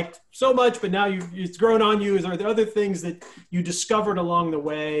didn't like so much, but now it's grown on you? Are there other things that you discovered along the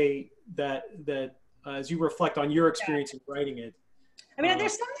way that as you reflect on your experience in writing it? I mean,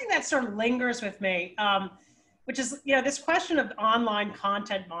 there's something that sort of lingers with me, which is, this question of online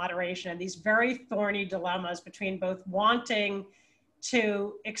content moderation and these very thorny dilemmas between both wanting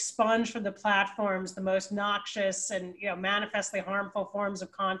to expunge from the platforms the most noxious and manifestly harmful forms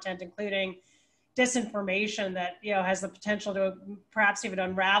of content, including disinformation that has the potential to perhaps even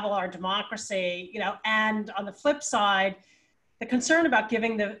unravel our democracy, and on the flip side, the concern about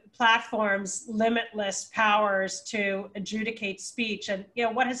giving the platforms limitless powers to adjudicate speech. And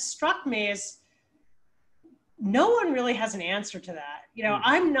what has struck me is no one really has an answer to that.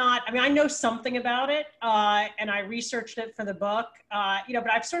 I know something about it, and I researched it for the book,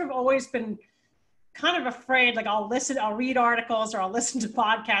 but I've sort of always been kind of afraid, like I'll read articles or I'll listen to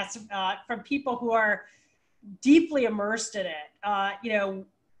podcasts from people who are deeply immersed in it,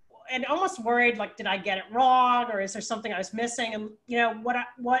 and almost worried, like, did I get it wrong, or is there something I was missing? And,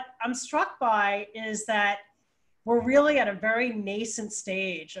 what I'm struck by is that we're really at a very nascent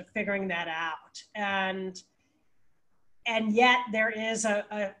stage of figuring that out. And yet there is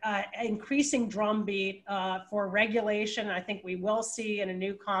a increasing drumbeat for regulation. I think we will see in a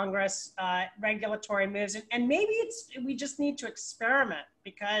new Congress regulatory moves, and maybe we just need to experiment,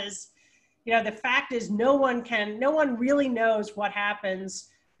 because the fact is no one really knows what happens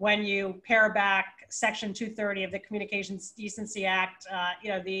when you pare back Section 230 of the Communications Decency Act,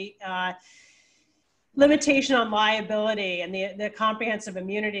 the limitation on liability and the comprehensive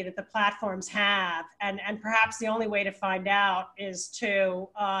immunity that the platforms have. And perhaps the only way to find out is to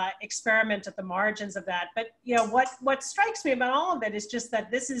experiment at the margins of that. But what strikes me about all of it is just that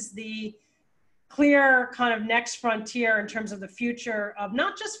this is the clear kind of next frontier in terms of the future of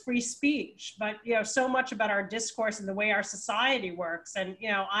not just free speech, but so much about our discourse and the way our society works. And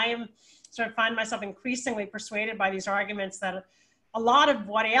I am sort of find myself increasingly persuaded by these arguments that a lot of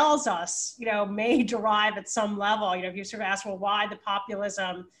what ails us, may derive at some level. If you sort of ask, well, why the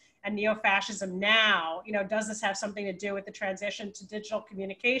populism and neo-fascism now? Does this have something to do with the transition to digital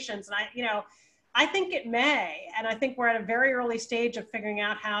communications? And I think it may, and I think we're at a very early stage of figuring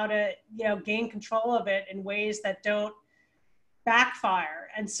out how to, gain control of it in ways that don't backfire.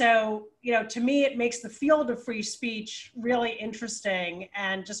 And so, to me, it makes the field of free speech really interesting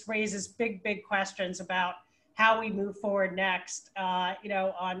and just raises big, big questions about how we move forward next,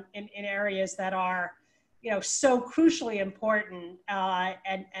 in areas that are, so crucially important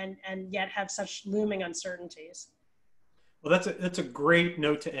and yet have such looming uncertainties. Well, that's a great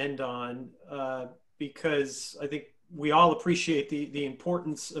note to end on, because I think we all appreciate the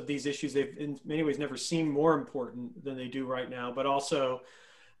importance of these issues. They've in many ways never seemed more important than they do right now, but also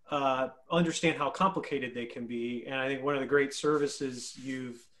understand how complicated they can be. And I think one of the great services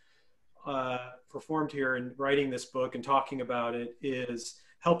you've performed here in writing this book and talking about it is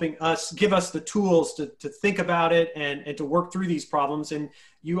helping us, give us the tools to think about it and to work through these problems. And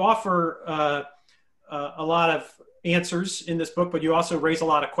you offer a lot of answers in this book, but you also raise a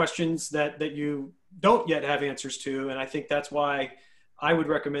lot of questions that you don't yet have answers to. And I think that's why I would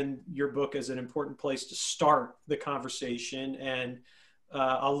recommend your book as an important place to start the conversation. And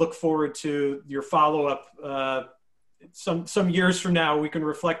I'll look forward to your follow-up some years from now. We can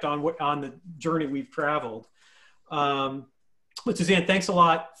reflect on the journey we've traveled. But Suzanne, thanks a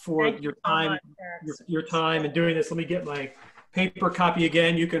lot for your time, your time and doing this. Let me get my paper copy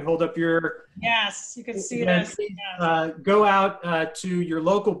again. You can hold up your... Yes, you can see this. Go out to your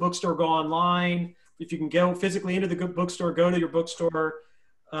local bookstore, go online. If you can go physically into the bookstore, go to your bookstore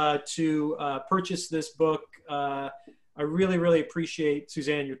to purchase this book. I really, really appreciate,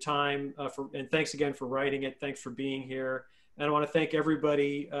 Suzanne, your time, and thanks again for writing it. Thanks for being here. And I want to thank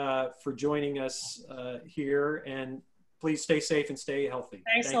everybody for joining us here. And please stay safe and stay healthy.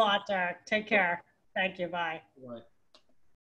 Thanks a lot, Derek. Take care. Thank you. Bye. Bye.